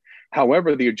saying.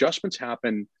 However, the adjustments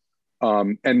happen.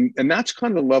 And that's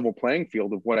kind of the level playing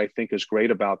field of what I think is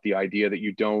great about the idea that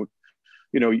you don't,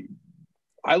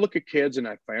 I look at kids and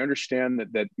I understand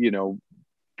that,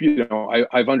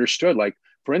 I've understood, like,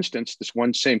 for instance, this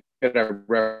one same kid I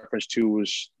referenced to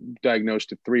was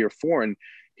diagnosed at 3 or 4, and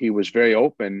he was very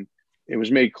open. It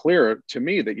was made clear to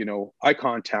me that, eye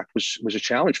contact was a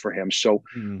challenge for him. So,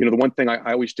 the one thing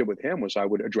I always did with him was I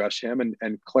would address him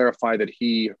and clarify that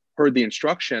he heard the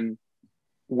instruction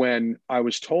when I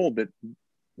was told that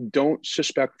don't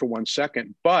suspect for 1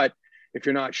 second, but if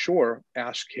you're not sure,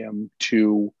 ask him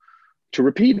to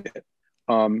repeat it.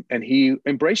 And he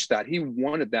embraced that. He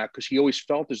wanted that because he always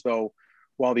felt as though,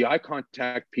 while the eye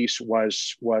contact piece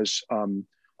was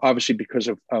obviously because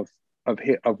of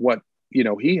what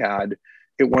he had,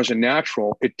 it wasn't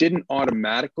natural. It didn't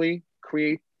automatically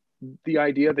create the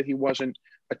idea that he wasn't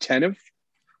attentive,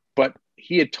 but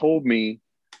he had told me,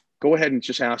 go ahead and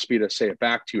just ask me to say it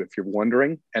back to you if you're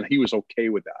wondering, and he was okay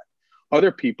with that.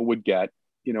 Other people would get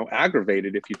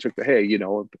aggravated if you took the, hey,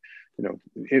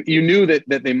 if you knew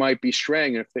that they might be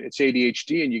straying. If it's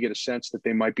ADHD and you get a sense that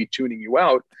they might be tuning you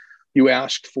out, you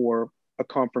asked for a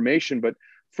confirmation. But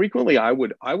frequently I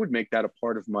would make that a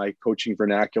part of my coaching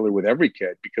vernacular with every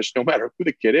kid, because no matter who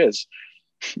the kid is,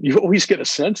 you always get a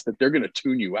sense that they're going to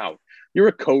tune you out. You're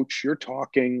a coach, you're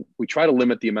talking. We try to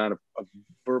limit the amount of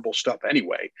verbal stuff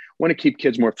anyway. Want to keep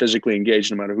kids more physically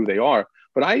engaged no matter who they are.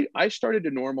 But I started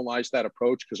to normalize that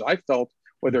approach because I felt,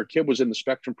 whether a kid was in the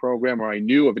Spectrum program or I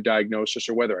knew of a diagnosis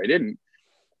or whether I didn't,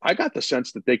 I got the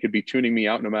sense that they could be tuning me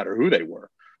out no matter who they were.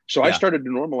 So I started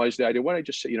to normalize the idea. Why don't I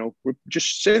just say,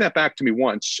 just say that back to me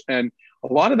once. And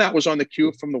a lot of that was on the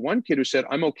cue from the one kid who said,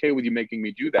 I'm okay with you making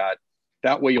me do that.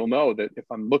 That way you'll know that if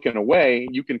I'm looking away,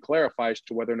 you can clarify as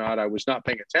to whether or not I was not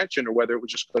paying attention or whether it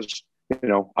was just because,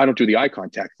 I don't do the eye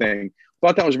contact thing.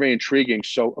 Thought that was very intriguing.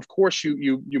 So of course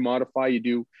you modify, you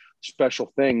do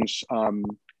special things,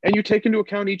 and you take into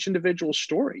account each individual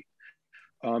story,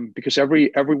 because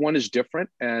everyone is different.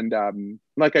 And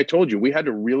like I told you, we had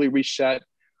to really reset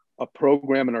a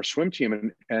program in our swim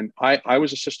team. And I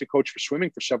was assistant coach for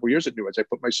swimming for several years at New Edge. I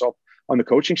put myself on the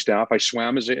coaching staff. I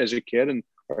swam as a kid, and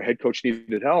our head coach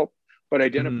needed help. But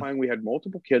identifying we had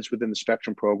multiple kids within the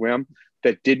Spectrum program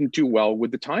that didn't do well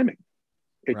with the timing.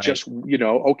 It just,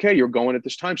 okay, you're going at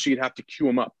this time. So you'd have to cue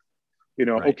them up,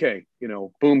 okay,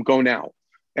 boom, go now.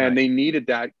 And they needed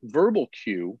that verbal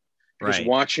cue, because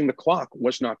watching the clock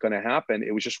was not going to happen.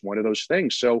 It was just one of those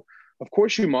things. So of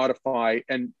course you modify,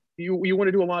 and you want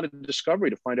to do a lot of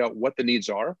discovery to find out what the needs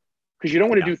are, because you don't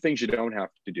want to do things you don't have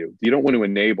to do. You don't want to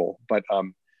enable, but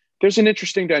there's an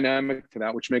interesting dynamic to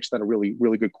that, which makes that a really,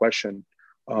 really good question.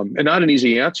 And not an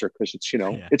easy answer, because it's,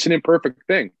 it's an imperfect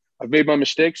thing. I've made my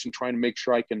mistakes and trying to make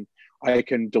sure I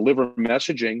can deliver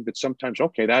messaging that sometimes,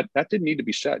 okay, that didn't need to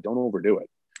be said. Don't overdo it.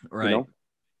 Right.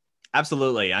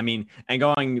 Absolutely. I mean, and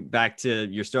going back to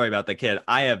your story about the kid,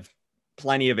 I have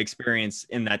plenty of experience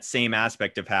in that same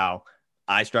aspect of how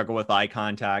I struggle with eye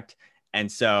contact. And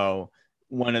so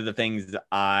one of the things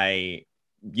I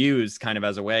use kind of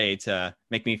as a way to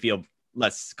make me feel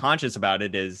less conscious about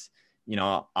it is,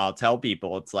 I'll tell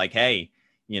people, it's like, hey,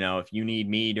 if you need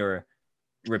me to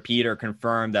repeat or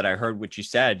confirm that I heard what you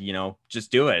said,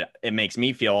 just do it. It makes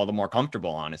me feel all the more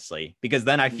comfortable, honestly, because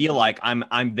then I feel like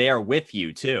I'm there with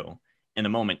you too in the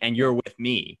moment, and you're with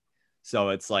me. So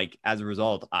it's like, as a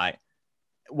result,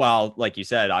 well, like you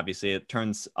said, obviously it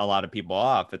turns a lot of people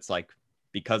off. It's like,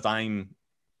 because I'm,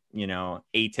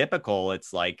 atypical,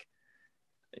 it's like,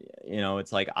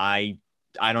 I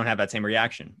don't have that same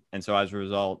reaction. And so as a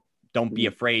result, don't be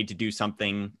afraid to do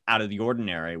something out of the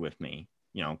ordinary with me,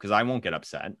 because I won't get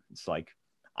upset. It's like,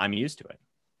 I'm used to it.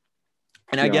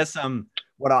 And I guess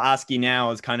what I'll ask you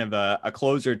now is kind of a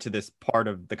closer to this part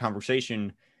of the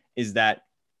conversation, is that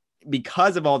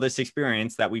because of all this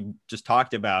experience that we just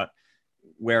talked about,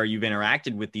 where you've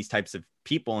interacted with these types of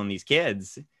people and these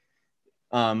kids,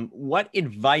 what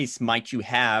advice might you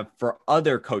have for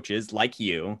other coaches like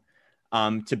you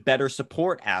to better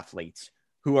support athletes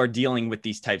who are dealing with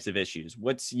these types of issues?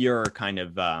 What's your kind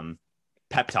of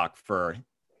pep talk for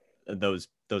those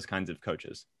kinds of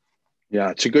coaches? Yeah,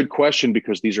 it's a good question,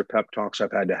 because these are pep talks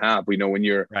I've had to have. We know when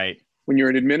you're when you're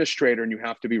an administrator and you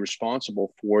have to be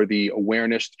responsible for the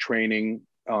awareness, training,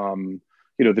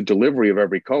 the delivery of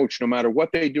every coach, no matter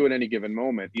what they do at any given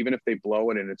moment, even if they blow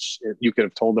it, and you could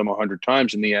have told them 100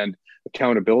 times, in the end,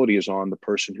 accountability is on the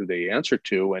person who they answer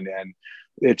to. And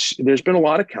there's been a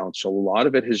lot of counsel. A lot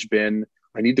of it has been,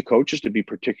 I need the coaches to be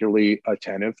particularly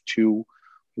attentive to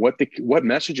what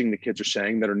messaging the kids are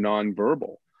saying that are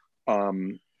nonverbal.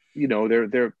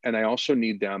 and I also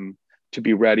need them to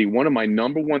be ready. One of my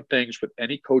number one things with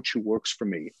any coach who works for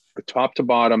me, the top to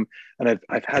bottom, and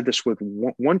I've had this with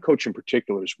one coach in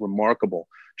particular, is remarkable.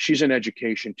 She's in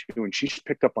education too, and she's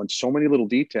picked up on so many little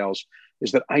details,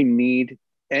 is that I need,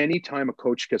 anytime a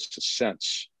coach gets a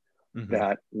sense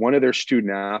that one of their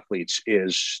student athletes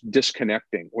is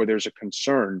disconnecting or there's a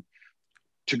concern,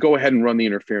 to go ahead and run the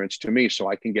interference to me so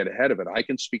I can get ahead of it. I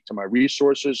can speak to my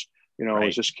resources.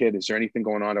 Is this kid, is there anything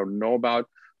going on I don't know about?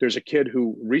 There's a kid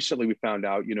who recently we found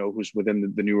out, who's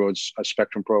within the New Roads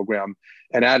Spectrum program,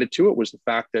 and added to it was the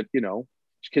fact that,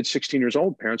 this kid's 16 years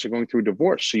old, parents are going through a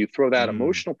divorce. So you throw that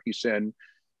emotional piece in,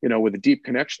 with a deep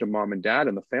connection to mom and dad,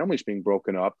 and the family's being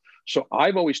broken up. So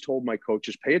I've always told my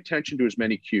coaches, pay attention to as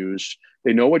many cues.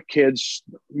 They know what coaches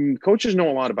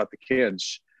know a lot about the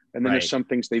kids. And then there's some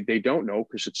things they don't know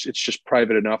because it's just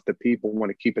private enough that people want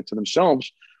to keep it to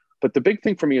themselves. But the big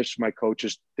thing for me is my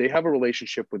coaches, they have a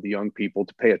relationship with the young people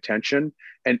to pay attention,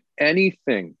 and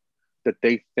anything that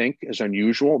they think is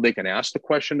unusual, they can ask the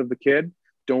question of the kid.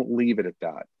 Don't leave it at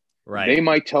that. Right. They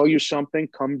might tell you something,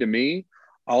 come to me.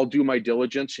 I'll do my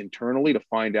diligence internally to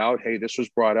find out, hey, this was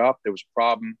brought up. There was a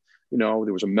problem.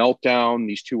 There was a meltdown.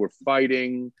 These two were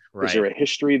fighting. Right. Is there a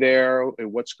history there?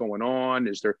 What's going on?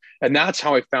 And that's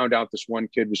how I found out this one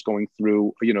kid was going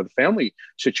through, the family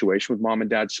situation with mom and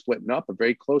dad splitting up, a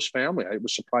very close family. I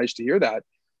was surprised to hear that.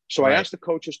 So I asked the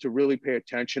coaches to really pay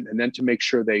attention, and then to make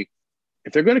sure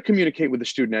if they're going to communicate with the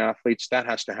student athletes, that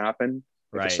has to happen.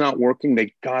 If it's not working,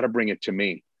 they got to bring it to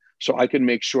me. So I can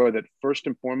make sure that first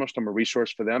and foremost, I'm a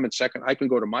resource for them. And second, I can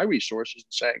go to my resources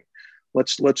and say,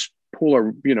 let's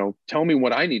pull tell me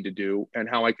what I need to do and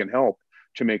how I can help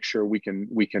to make sure we can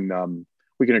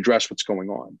address what's going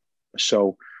on.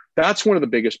 So that's one of the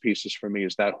biggest pieces for me,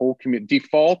 is that whole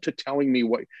default to telling me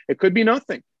what, it could be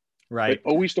nothing. Right.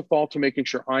 But always default to making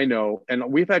sure I know. And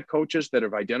we've had coaches that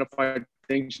have identified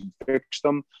things and fixed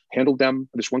them, handled them.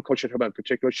 This one coach I talk about in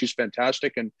particular, she's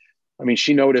fantastic. And I mean,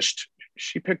 she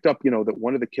picked up, that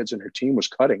one of the kids in her team was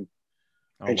cutting.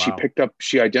 And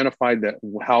she identified that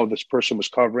how this person was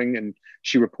covering, and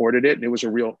she reported it, and it was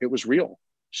real.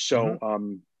 So,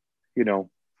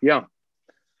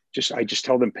 I just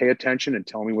tell them, pay attention and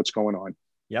tell me what's going on.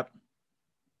 Yep.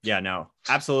 Yeah, no,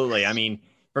 absolutely. I mean,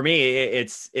 for me,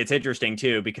 it's interesting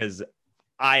too, because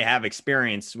I have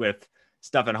experience with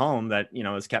stuff at home that,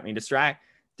 has kept me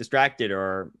distracted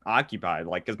or occupied,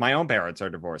 like, because my own parents are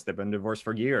divorced. They've been divorced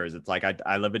for years. It's like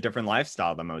I live a different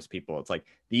lifestyle than most people. It's like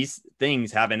these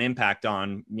things have an impact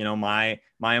on my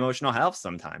emotional health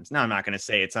sometimes. Now, I'm not going to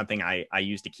say it's something I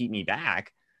use to keep me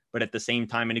back, but at the same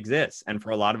time it exists, and for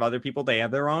a lot of other people, they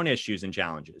have their own issues and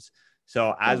challenges.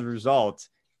 So as a result,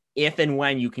 if and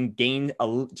when you can gain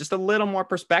just a little more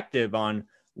perspective on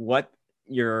what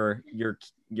your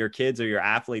kids or your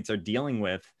athletes are dealing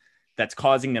with, that's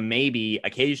causing them maybe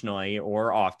occasionally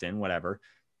or often, whatever,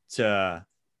 to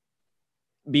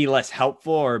be less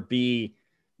helpful or be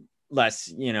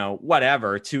less,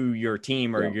 whatever to your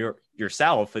team or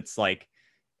yourself. It's like,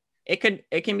 it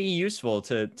can be useful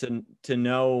to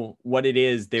know what it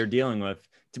is they're dealing with,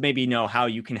 to maybe know how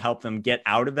you can help them get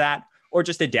out of that or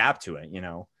just adapt to it,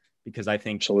 because I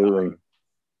think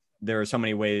there are so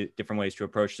many different ways to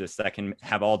approach this that can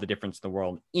have all the difference in the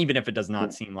world, even if it does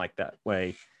not seem like that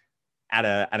way at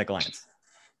a glance.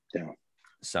 Yeah.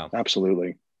 So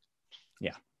absolutely.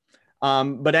 Yeah.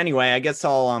 But anyway, I guess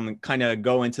I'll kind of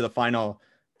go into the final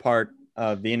part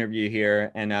of the interview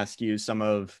here and ask you some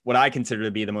of what I consider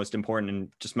to be the most important and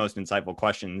just most insightful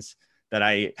questions that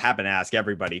I happen to ask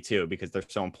everybody too, because they're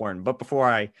so important. But before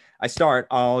I start,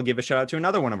 I'll give a shout out to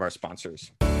another one of our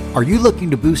sponsors. Are you looking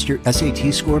to boost your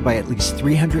SAT score by at least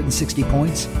 360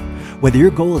 points? Whether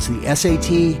your goal is the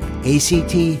SAT,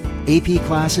 ACT, AP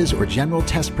classes, or general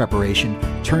test preparation,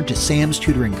 turn to Sam's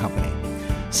Tutoring Company.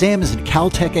 Sam is a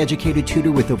Caltech educated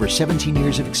tutor with over 17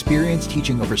 years of experience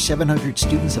teaching over 700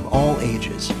 students of all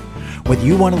ages. Whether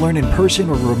you want to learn in person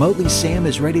or remotely, Sam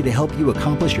is ready to help you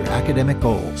accomplish your academic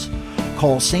goals.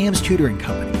 Call Sam's Tutoring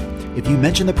Company. If you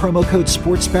mention the promo code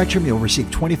SportsSpectrum, you'll receive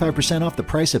 25% off the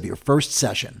price of your first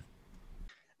session.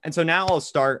 And so now I'll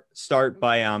start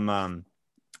by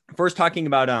first talking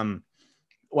about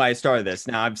why I started this.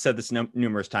 Now, I've said this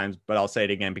numerous times, but I'll say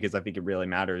it again because I think it really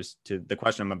matters to the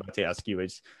question I'm about to ask you.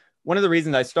 Is one of the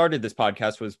reasons I started this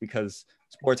podcast was because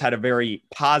sports had a very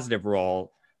positive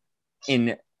role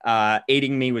in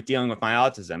aiding me with dealing with my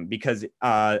autism, because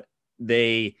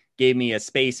they gave me a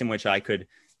space in which I could,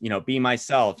 be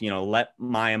myself, let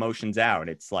my emotions out.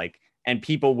 It's like, and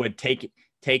people would take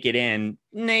it in,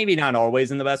 maybe not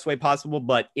always in the best way possible,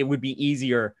 but it would be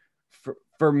easier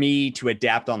for me to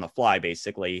adapt on the fly,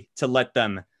 basically, to let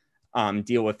them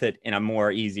deal with it in a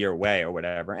more easier way or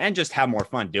whatever, and just have more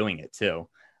fun doing it too.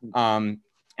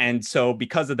 And so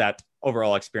because of that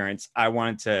overall experience, I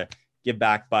wanted to give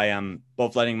back by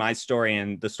both letting my story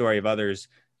and the story of others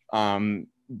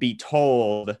be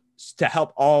told to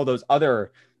help all those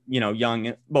other,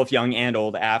 both young and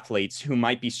old athletes who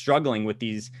might be struggling with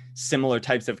these similar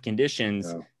types of conditions.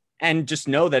 Yeah. And just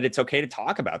know that it's okay to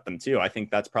talk about them too. I think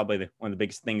that's probably one of the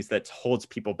biggest things that holds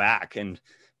people back and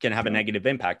can have a negative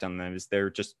impact on them, is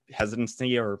their just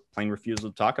hesitancy or plain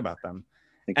refusal to talk about them.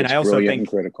 And I also think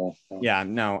critical.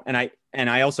 And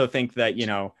I also think that,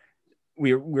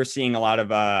 we're seeing a lot of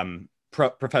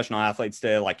professional athletes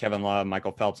today, like Kevin Love,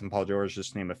 Michael Phelps, and Paul George,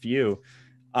 just to name a few,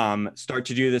 start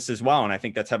to do this as well. And I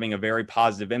think that's having a very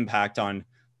positive impact on,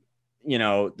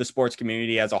 the sports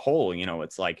community as a whole.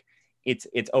 It's like,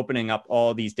 it's opening up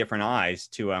all these different eyes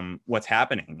to what's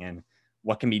happening and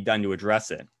what can be done to address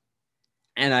it.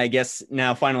 And I guess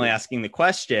now finally asking the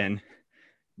question,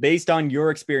 based on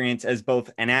your experience as both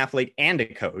an athlete and a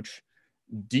coach,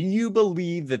 do you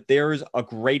believe that there's a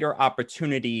greater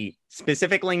opportunity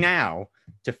specifically now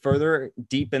to further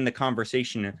deepen the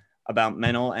conversation about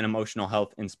mental and emotional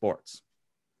health in sports?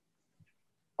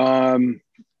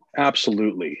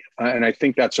 Absolutely. And I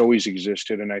think that's always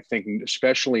existed. And I think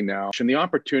especially now, and the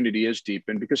opportunity is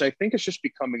deepened because I think it's just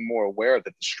becoming more aware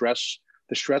that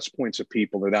the stress points of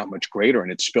people are that much greater,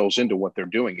 and it spills into what they're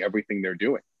doing, everything they're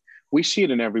doing. We see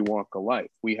it in every walk of life.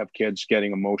 We have kids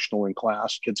getting emotional in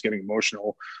class, kids getting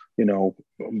emotional,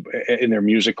 in their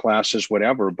music classes,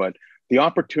 whatever. But the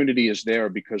opportunity is there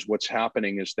because what's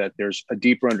happening is that there's a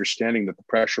deeper understanding that the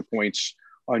pressure points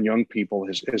on young people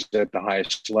is at the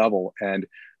highest level. And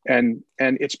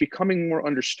it's becoming more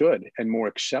understood and more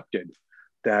accepted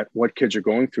that what kids are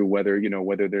going through, whether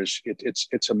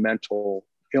it's a mental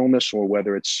illness or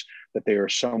whether it's that they are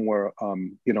somewhere,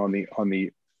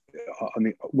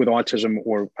 with autism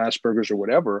or Asperger's or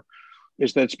whatever,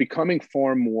 is that it's becoming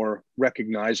far more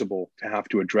recognizable to have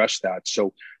to address that.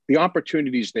 So the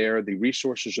opportunities there, the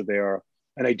resources are there.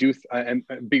 And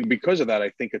because of that,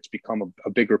 I think it's become a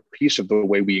bigger piece of the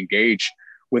way we engage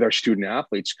with our student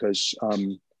athletes. Because,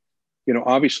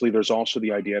 obviously there's also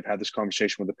the idea, I've had this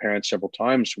conversation with the parents several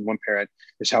times. One parent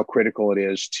is how critical it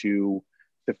is to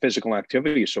the physical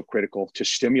activity is so critical to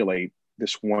stimulate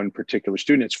this one particular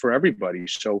student. It's for everybody.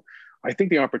 So I think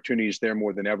the opportunity is there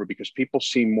more than ever because people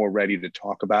seem more ready to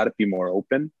talk about it, be more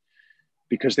open,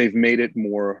 because they've made it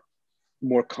more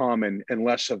common and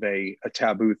less of a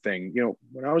taboo thing.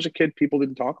 When I was a kid, people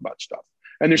didn't talk about stuff.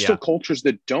 And there's still cultures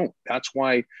that don't. That's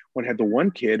why when I had the one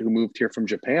kid who moved here from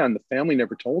Japan, the family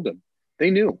never told him.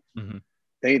 They knew. Mm-hmm.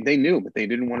 They knew, but they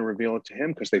didn't want to reveal it to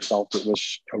him because they felt it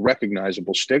was a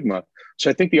recognizable stigma. So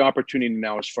I think the opportunity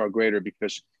now is far greater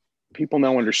because people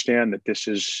now understand that this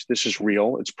is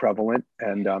real, it's prevalent,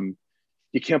 and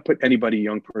you can't put anybody,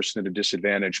 young person, at a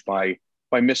disadvantage by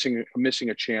missing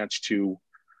a chance to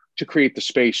create the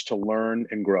space to learn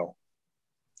and grow.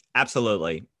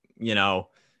 Absolutely.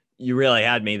 You really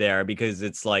had me there because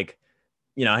it's like,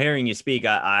 hearing you speak,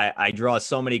 I draw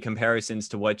so many comparisons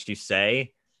to what you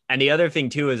say. And the other thing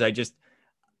too, is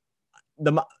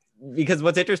because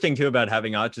what's interesting too about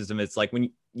having autism, it's like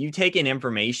when you take in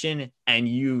information and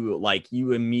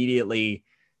you immediately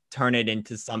turn it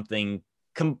into something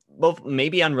both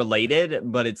maybe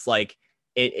unrelated, but it's like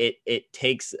it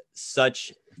takes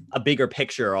such a bigger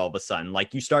picture all of a sudden.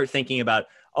 Like you start thinking about,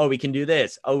 oh, we can do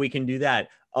this. Oh, we can do that.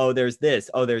 Oh, there's this.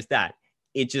 Oh, there's that.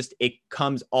 It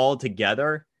comes all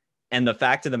together. And the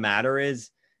fact of the matter is,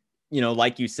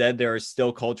 like you said, there are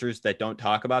still cultures that don't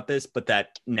talk about this, but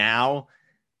that now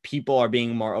people are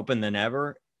being more open than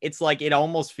ever. It's like, it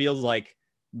almost feels like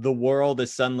the world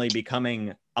is suddenly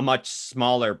becoming a much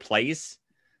smaller place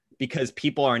because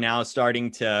people are now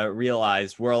starting to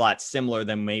realize we're a lot similar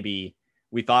than maybe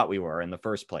we thought we were in the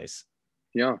first place.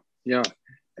 Yeah.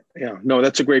 No,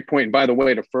 that's a great point. And by the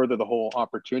way, to further the whole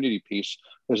opportunity piece,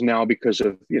 is now because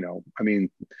of,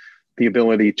 the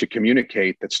ability to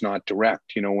communicate that's not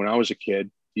direct. When I was a kid,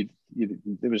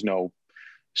 there was no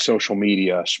social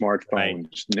media,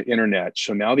 smartphones, the internet.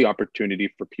 So now the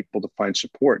opportunity for people to find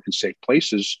support in safe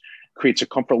places creates a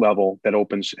comfort level that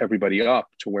opens everybody up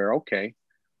to where, okay,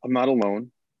 I'm not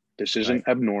alone. This isn't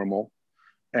abnormal.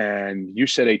 And you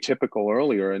said atypical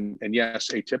earlier, and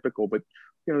yes, atypical, but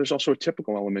there's also a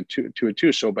typical element to it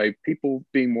too. So by people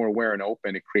being more aware and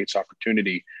open, it creates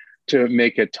opportunity to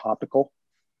make it topical,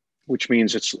 which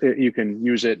means you can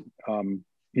use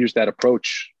that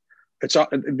approach. It's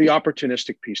the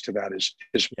opportunistic piece to that is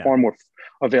far more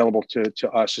available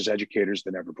to us as educators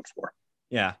than ever before.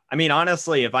 Yeah. I mean,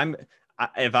 honestly, if I'm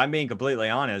if I'm being completely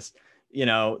honest, you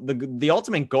know, the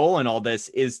ultimate goal in all this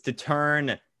is to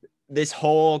turn this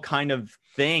whole kind of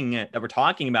thing that we're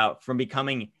talking about from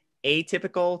becoming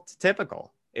atypical to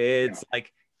typical. It's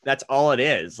like, that's all it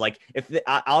is. Like,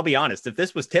 I'll be honest, if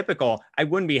this was typical, I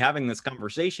wouldn't be having this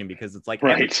conversation, because it's like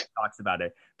everybody talks about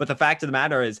it. But the fact of the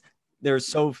matter is,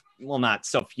 there's not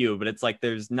so few, but it's like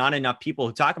there's not enough people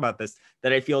who talk about this,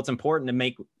 that I feel it's important to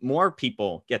make more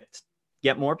people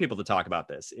get more people to talk about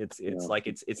this. It's like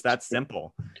it's that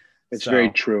simple. It's very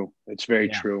true. It's very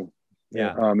true.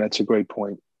 Yeah. That's a great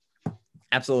point.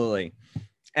 Absolutely.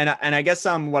 And I guess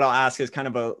what I'll ask is kind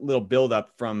of a little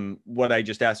buildup from what I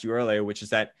just asked you earlier, which is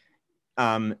that,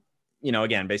 you know,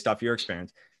 again, based off your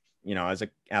experience, you know, as an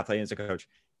athlete, as a coach,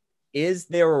 is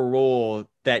there a role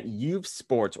that youth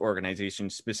sports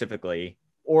organizations specifically,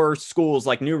 or schools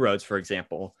like New Roads, for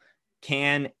example,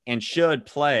 can and should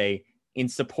play in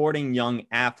supporting young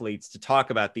athletes to talk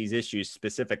about these issues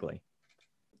specifically?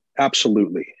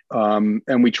 Absolutely.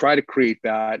 And we try to create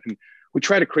that. And we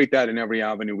try to create that in every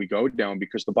avenue we go down,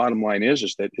 because the bottom line is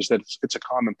that it's a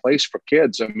common place for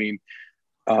kids. I mean,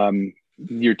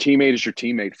 your teammate is your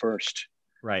teammate first.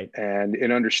 Right. And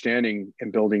in understanding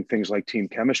and building things like team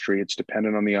chemistry, it's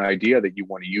dependent on the idea that you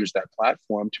want to use that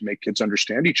platform to make kids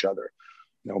understand each other.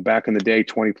 You know, back in the day,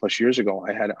 20 plus years ago,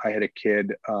 I had a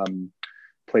kid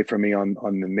play for me on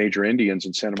the Major Indians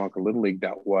in Santa Monica Little League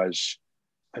that was,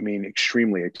 I mean,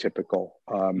 extremely atypical.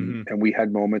 And we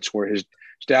had moments where his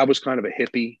dad was kind of a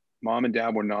hippie. Mom and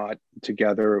dad were not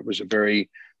together. It was a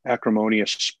very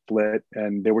acrimonious split.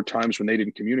 And there were times when they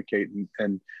didn't communicate,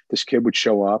 and this kid would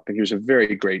show up, and he was a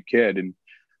very great kid. And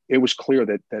it was clear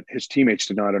that his teammates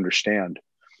did not understand.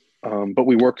 But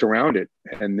we worked around it.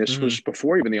 And this was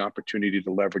before even the opportunity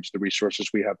to leverage the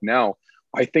resources we have now.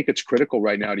 I think it's critical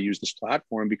right now to use this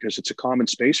platform, because it's a common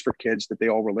space for kids that they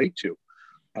all relate to.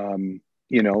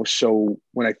 You know, so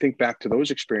when I think back to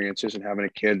those experiences and having a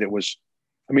kid that was,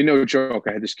 I mean, no joke,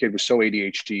 I had this kid who was so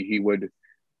ADHD, he went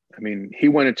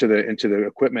into the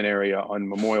equipment area on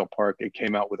Memorial Park. It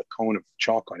came out with a cone of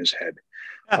chalk on his head,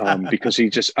 because he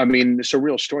just, I mean, it's a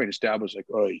real story. And his dad was like,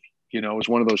 oh, you know, it was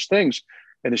one of those things.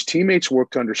 And his teammates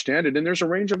worked to understand it. And there's a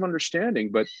range of understanding.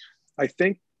 But I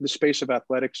think the space of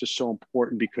athletics is so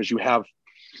important, because you have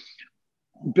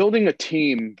building a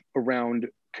team around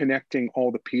connecting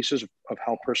all the pieces of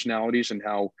how personalities and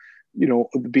how, you know,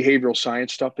 the behavioral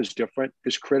science stuff is different,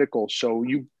 is critical. So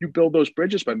you build those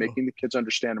bridges by making the kids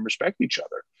understand and respect each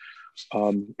other.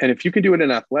 And if you can do it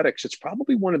in athletics, it's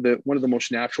probably one of the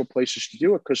most natural places to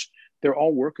do it, because they're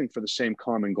all working for the same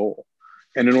common goal.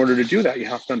 And in order to do that, you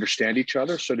have to understand each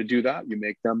other. So to do that, you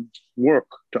make them work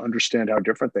to understand how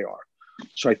different they are.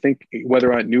 So I think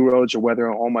whether at New Roads or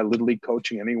whether all my Little League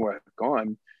coaching anywhere I've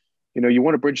gone, you know, you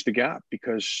want to bridge the gap,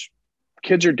 because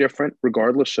kids are different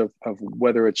regardless of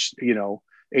whether it's, you know,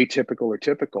 atypical or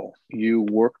typical. You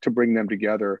work to bring them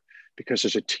together, because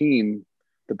as a team,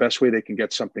 the best way they can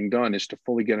get something done is to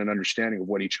fully get an understanding of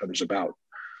what each other's about.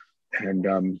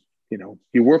 And, you know,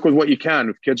 you work with what you can.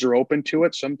 If kids are open to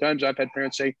it, sometimes I've had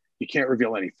parents say, you can't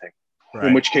reveal anything,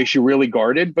 in which case you're really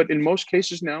guarded. But in most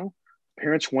cases now,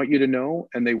 parents want you to know,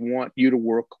 and they want you to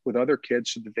work with other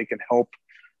kids so that they can help,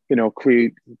 you know,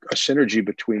 create a synergy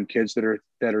between kids that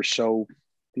are so,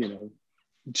 you know,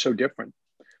 so different,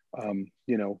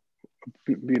 you know,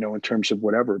 in terms of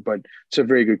whatever. But it's a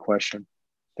very good question.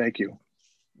 Thank you.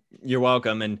 You're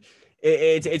welcome. And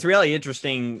it's really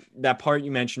interesting, that part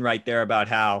you mentioned right there about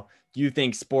how you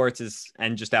think sports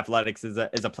and just athletics is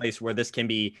a place where this can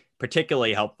be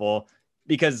particularly helpful,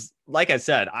 because like I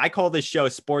said, I call this show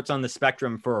Sports on the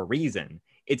Spectrum for a reason.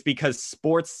 It's because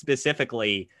sports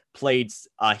specifically played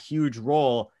a huge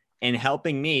role in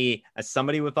helping me, as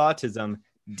somebody with autism,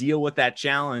 deal with that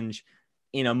challenge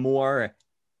in a more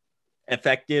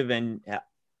effective and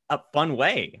a fun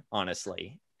way,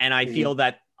 honestly. And I feel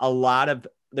that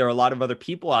there are a lot of other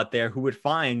people out there who would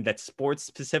find that sports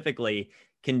specifically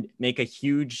can make a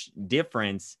huge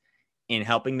difference in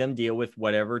helping them deal with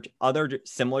whatever other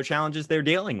similar challenges they're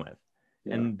dealing with.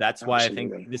 Yeah, and that's why absolutely.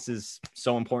 I think this is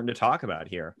so important to talk about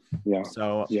here. Yeah.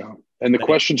 So, yeah. And the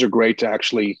questions are great to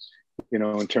actually, you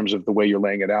know, in terms of the way you're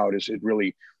laying it out, is it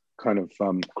really kind of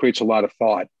creates a lot of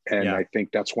thought. And I think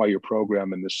that's why your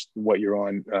program and what you're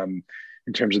on,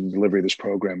 in terms of the delivery of this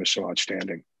program, is so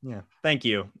outstanding. Yeah. Thank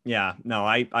you. Yeah, no,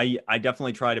 I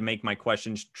definitely try to make my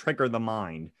questions trigger the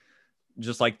mind,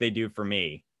 just like they do for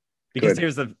me, because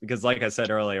because like I said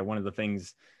earlier, one of the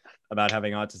things about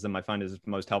having autism I find is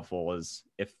most helpful is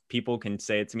if people can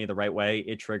say it to me the right way,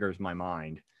 it triggers my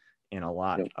mind in a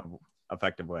lot of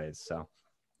effective ways. So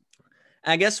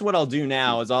I guess what I'll do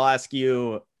now is I'll ask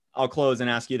you I'll close and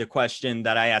ask you the question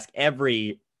that I ask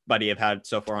everybody I've had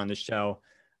so far on this show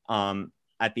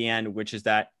at the end, which is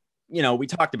that, we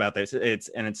talked about this. It's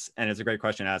a great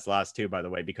question to ask last too, by the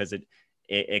way, because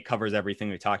it covers everything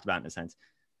we talked about in a sense.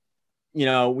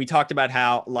 We talked about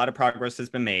how a lot of progress has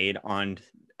been made on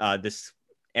this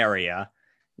area.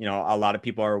 A lot of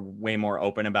people are way more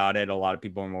open about it. A lot of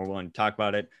people are more willing to talk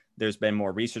about it. There's been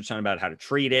more research done about how to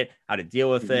treat it, how to deal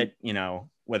with it,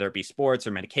 whether it be sports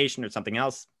or medication or something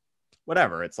else,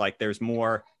 whatever. It's like there's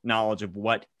more knowledge of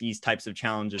what these types of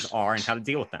challenges are and how to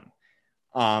deal with them.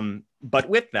 But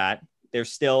with that, there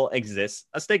still exists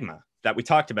a stigma that we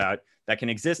talked about that can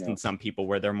exist in some people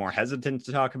where they're more hesitant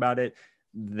to talk about it.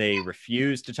 They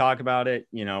refuse to talk about it,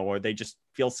 or they just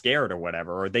feel scared or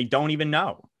whatever, or they don't even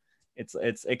know.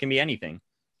 It can be anything.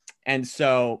 And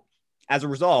so as a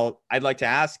result, I'd like to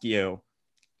ask you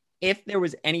if there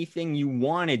was anything you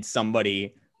wanted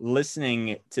somebody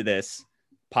listening to this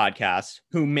podcast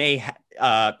who may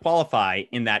qualify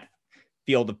in that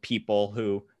field of people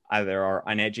who either are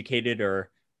uneducated or,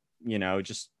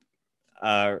 just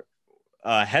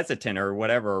hesitant or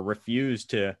whatever, or refuse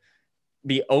to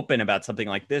be open about something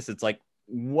like this. It's like,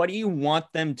 what do you want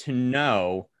them to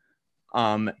know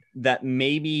that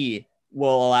maybe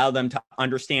will allow them to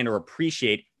understand or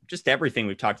appreciate just everything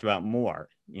we've talked about more,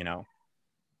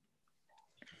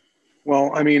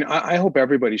 Well, I mean, I hope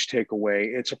everybody's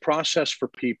takeaway. It's a process for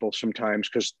people sometimes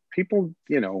because people,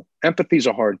 empathy is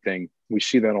a hard thing. We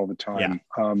see that all the time,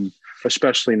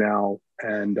 especially now.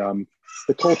 And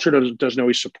the culture doesn't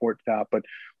always support that. But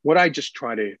what I just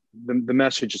try to, the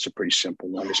message is a pretty simple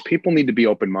one, is people need to be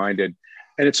open-minded.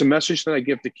 And it's a message that I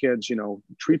give to kids,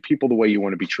 treat people the way you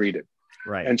want to be treated.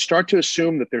 Right. And start to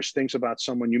assume that there's things about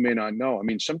someone you may not know. I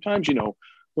mean, sometimes, you'll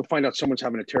find out someone's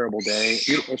having a terrible day.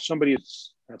 If somebody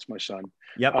is, that's my son.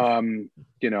 Yep.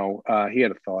 He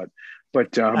had a thought,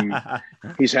 but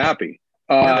he's happy.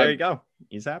 There you go.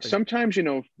 He's happy. Sometimes,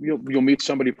 you'll meet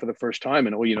somebody for the first time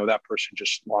and, that person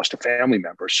just lost a family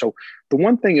member. So the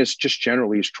one thing is just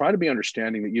generally is try to be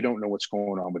understanding that you don't know what's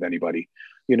going on with anybody.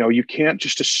 You can't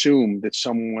just assume that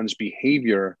someone's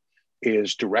behavior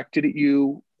is directed at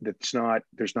you. There's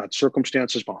not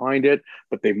circumstances behind it,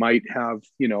 but they might have,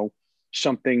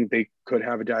 something, they could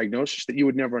have a diagnosis that you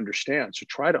would never understand. So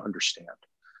try to understand,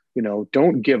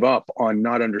 don't give up on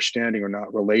not understanding or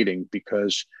not relating,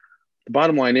 because the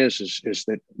bottom line is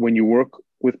that when you work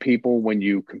with people, when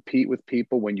you compete with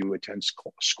people, when you attend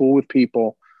school with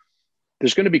people,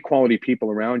 there's going to be quality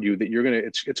people around you that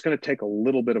it's going to take a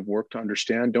little bit of work to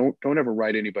understand. Don't ever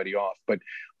write anybody off. But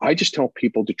I just tell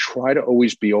people to try to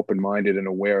always be open-minded and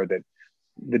aware that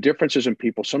the differences in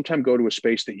people sometimes go to a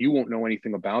space that you won't know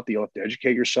anything about, that you'll have to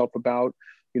educate yourself about,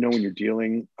 when you're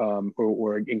dealing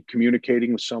or in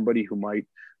communicating with somebody who might,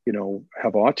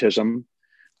 have autism,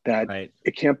 that right.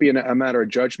 It can't be a matter of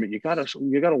judgment. You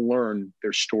gotta learn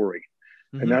their story.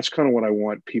 Mm-hmm. And that's kind of what I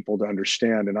want people to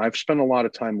understand. And I've spent a lot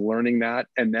of time learning that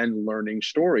and then learning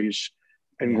stories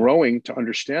and growing to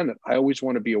understand that I always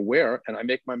want to be aware, and I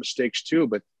make my mistakes too,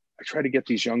 but I try to get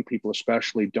these young people,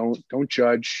 especially, don't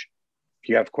judge. If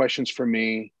you have questions for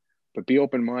me, but be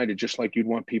open-minded, just like you'd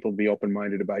want people to be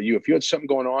open-minded about you. If you had something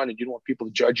going on and you don't want people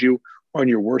to judge you on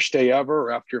your worst day ever,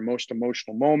 or after your most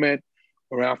emotional moment,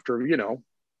 or after,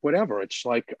 whatever, it's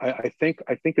like, I think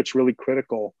it's really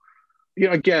critical.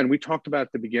 Again, we talked about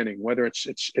at the beginning, whether it's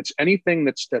anything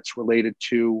that's related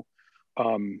to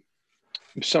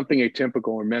something atypical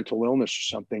or mental illness or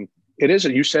something. It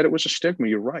isn't. You said it was a stigma.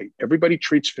 You're right. Everybody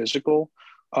treats physical.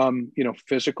 If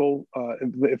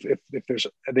there's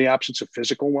the absence of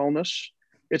physical wellness,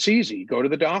 it's easy. Go to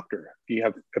the doctor.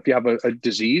 If you have a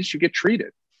disease, you get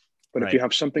treated. But if you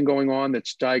have something going on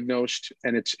that's diagnosed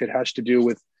and it has to do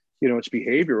with, it's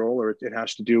behavioral, or it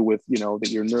has to do with, that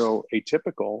you're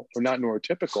neuroatypical or not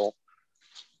neurotypical,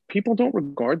 people don't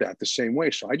regard that the same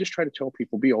way. So I just try to tell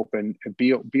people, be open and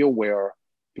be aware,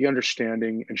 be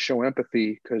understanding, and show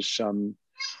empathy, because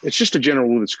it's just a general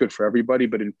rule that's good for everybody.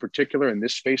 But in particular, in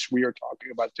this space we are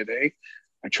talking about today,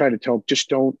 I try to tell, just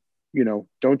don't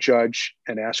judge,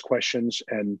 and ask questions,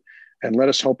 and let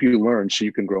us help you learn so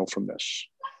you can grow from this.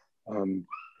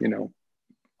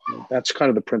 That's kind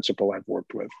of the principle I've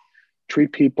worked with.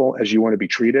 Treat people as you want to be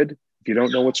treated. If you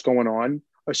don't know what's going on,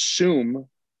 assume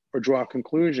or draw a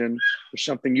conclusion for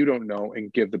something you don't know,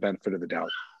 and give the benefit of the doubt.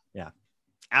 Yeah,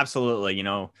 absolutely.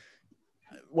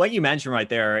 What you mentioned right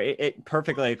there, it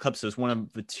perfectly eclipses one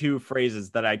of the two phrases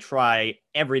that I try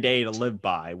every day to live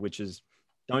by, which is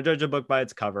don't judge a book by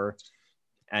its cover,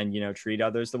 and, treat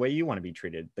others the way you want to be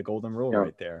treated. The golden rule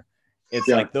right there. It's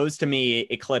like those to me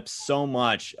eclipse so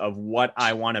much of what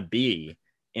I want to be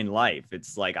in life.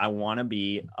 It's like, I want to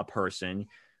be a person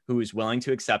who is willing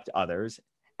to accept others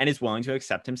and is willing to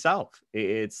accept himself.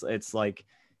 It's like,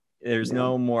 there's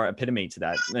no more epitome to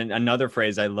that. And another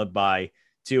phrase I live by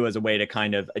too, as a way to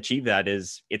kind of achieve that,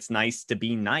 is it's nice to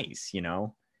be nice.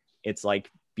 It's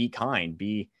like, be kind,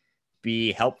 be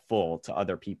helpful to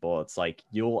other people. It's like,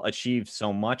 you'll achieve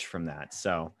so much from that.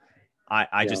 So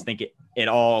I just think it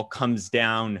all comes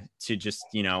down to just,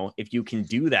 if you can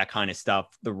do that kind of stuff,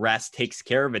 the rest takes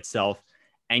care of itself.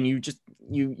 And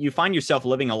you find yourself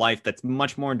living a life that's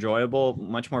much more enjoyable,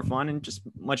 much more fun, and just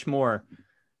much more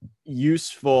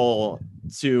useful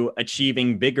to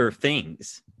achieving bigger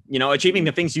things, achieving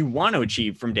the things you want to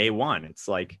achieve from day one. It's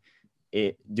like,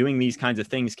 doing these kinds of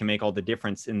things can make all the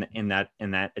difference in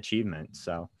that achievement.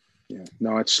 So yeah,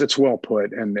 no, it's well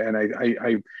put. And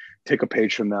I take a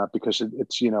page from that, because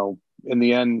it's, in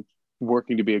the end,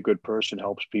 working to be a good person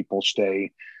helps people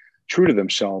stay true to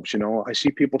themselves. I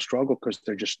see people struggle because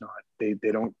they're just not, they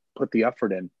don't put the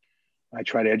effort in. I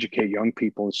try to educate young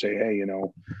people and say, hey,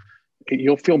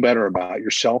 you'll feel better about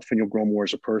yourself and you'll grow more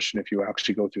as a person if you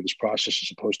actually go through this process,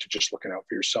 as opposed to just looking out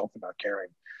for yourself and not caring.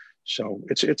 So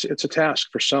it's a task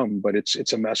for some, but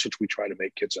it's a message we try to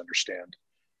make kids understand,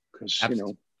 because,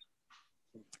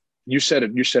 you said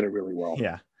it really well.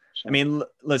 Yeah. So. I mean,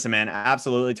 listen, man, I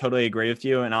absolutely, totally agree with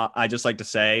you. And I just like to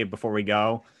say before we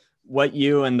go, what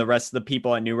you and the rest of the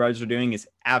people at New Roads are doing is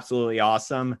absolutely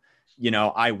awesome.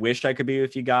 I wish I could be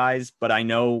with you guys, but I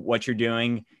know what you're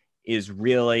doing is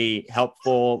really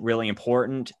helpful, really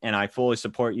important. And I fully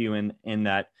support you in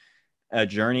that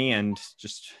journey, and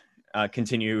just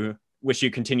wish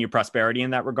you continue prosperity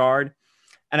in that regard.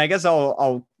 And I guess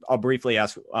I'll briefly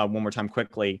ask one more time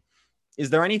quickly. Is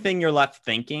there anything you're left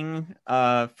thinking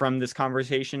from this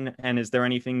conversation? And is there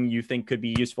anything you think could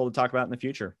be useful to talk about in the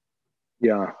future?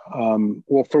 Yeah.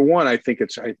 Well, for one, I think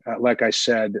like I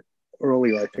said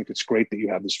earlier, I think it's great that you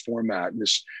have this format,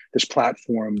 this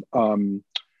platform.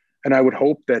 And I would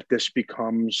hope that this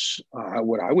becomes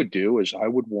what I would do is I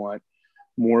would want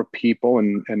more people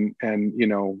and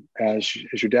as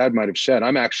your dad might have said,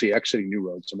 I'm actually exiting New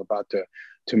Roads. I'm about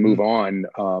to move on.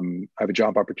 I have a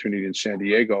job opportunity in San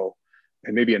Diego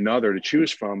and maybe another to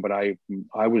choose from, but I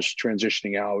was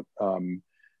transitioning out.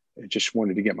 I just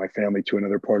wanted to get my family to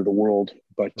another part of the world.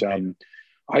 But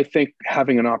I think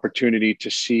having an opportunity to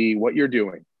see what you're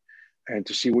doing and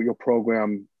to see what your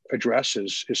program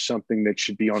addresses is something that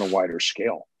should be on a wider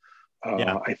scale.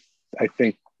 I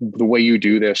think the way you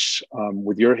do this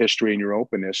with your history and your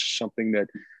openness is something that,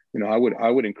 I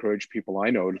would encourage people I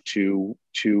know to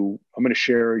I'm going to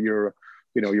share your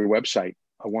website.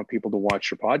 I want people to watch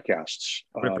your podcasts.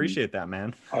 I appreciate that,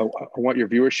 man. I want your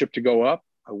viewership to go up.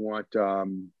 I want, I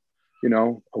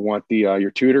want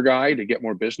your tutor guy to get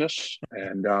more business.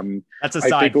 And that's a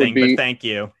side thing, but thank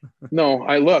you. No,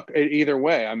 I look either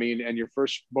way. I mean, and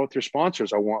both your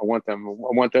sponsors, I want them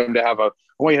to have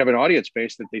I want you to have an audience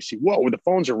base that they see, whoa, the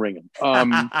phones are ringing.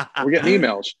 We're getting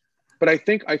emails. But I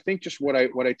think just what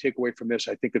I take away from this,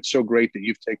 I think it's so great that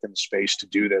you've taken the space to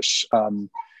do this.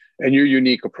 And your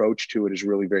unique approach to it is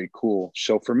really very cool.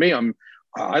 So for me,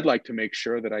 I'd like to make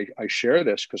sure that I share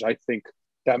this, because I think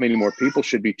that many more people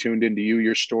should be tuned into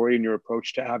your story and your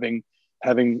approach to having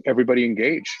everybody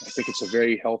engage. I think it's a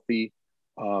very healthy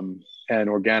and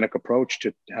organic approach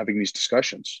to having these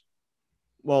discussions.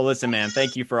 Well, listen, man,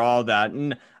 thank you for all that.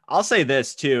 And I'll say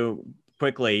this too,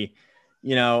 quickly,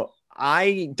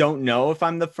 I don't know if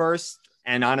I'm the first,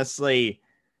 and honestly,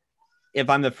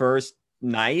 if I'm the first,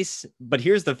 nice. But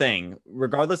here's the thing,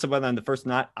 regardless of whether I'm the first or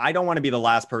not, I don't want to be the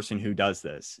last person who does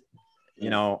this.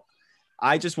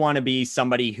 I just want to be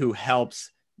somebody who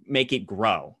helps make it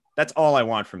grow. That's all I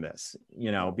want from this,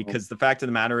 because the fact of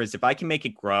the matter is, if I can make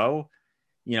it grow,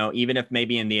 even if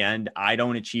maybe in the end, I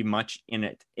don't achieve much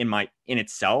in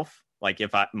itself, like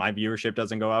if my viewership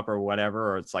doesn't go up or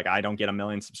whatever, or it's like, I don't get 1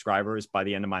 million subscribers by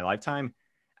the end of my lifetime,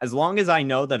 as long as I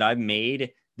know that I've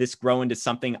made this grow into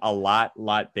something a lot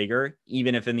bigger,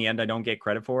 even if in the end I don't get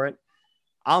credit for it,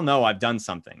 I'll know I've done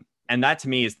something. And that to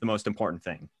me is the most important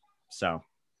thing. So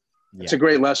yeah. It's a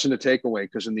great lesson to take away,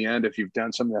 because in the end, if you've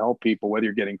done something to help people, whether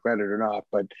you're getting credit or not,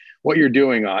 but what you're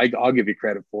doing, I'll give you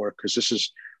credit for,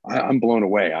 because I'm blown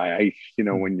away.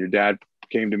 When your dad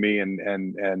came to me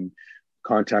and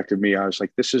contacted me, I was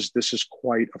like, this is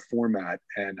quite a format.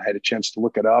 And I had a chance to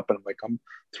look it up, and I'm like, I'm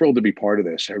thrilled to be part of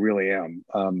this. I really am.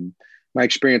 My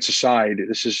experience aside,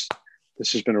 this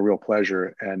has been a real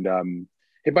pleasure. And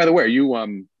hey, by the way, are you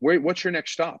what's your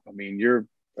next stop? I mean, where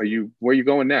are you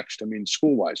going next? I mean,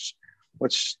 school wise, do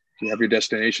you have your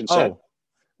destination set? Oh,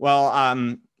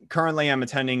 well, currently I'm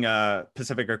attending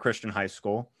Pacifica Christian High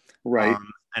School. Right.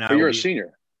 And but you're a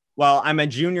senior. Well, I'm a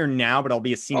junior now, but I'll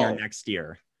be a senior next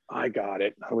year. I got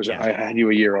it. I had you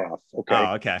a year off. Okay.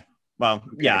 Oh, okay. Well,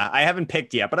 yeah, I haven't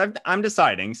picked yet, but I'm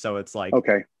deciding. So it's like,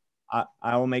 okay.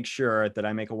 I will make sure that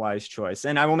I make a wise choice,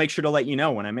 and I will make sure to let you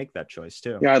know when I make that choice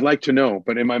too. Yeah, I'd like to know,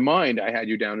 but in my mind, I had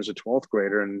you down as a 12th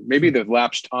grader, and maybe the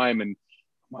lapsed time, and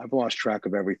I've lost track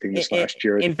of everything this last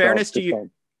year. In fairness to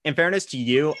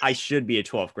you, I should be a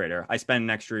 12th grader. I spent an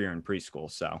extra year in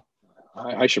preschool, so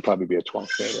I should probably be a 12th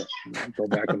grader. Go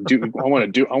back and do. I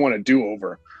want to do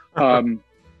over.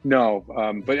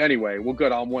 But anyway, well,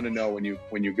 good. I'll want to know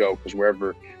when you go, because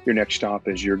wherever your next stop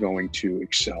is, you're going to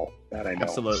excel. That I know.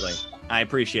 Absolutely. I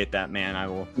appreciate that, man. I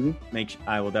will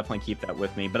I will definitely keep that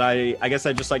with me. But I guess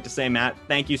I'd just like to say, Matt,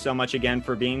 thank you so much again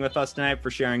for being with us tonight,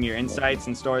 for sharing your insights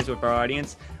and stories with our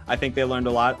audience. I think they learned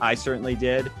a lot. I certainly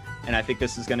did. And I think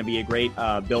this is going to be a great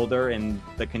builder in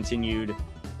the continued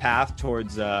path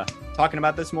towards talking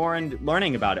about this more and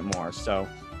learning about it more. So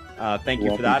thank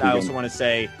you for that. I also want to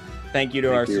say thank you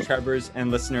to our subscribers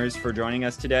and listeners for joining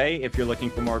us today. If you're looking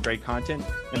for more great content,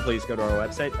 then please go to our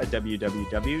website at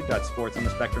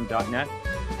www.sportsonthespectrum.net.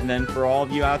 And then for all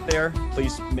of you out there,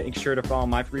 please make sure to follow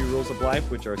my 3 rules of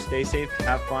life, which are stay safe,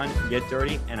 have fun, get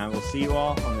dirty, and I will see you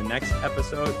all on the next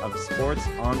episode of Sports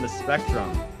on the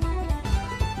Spectrum.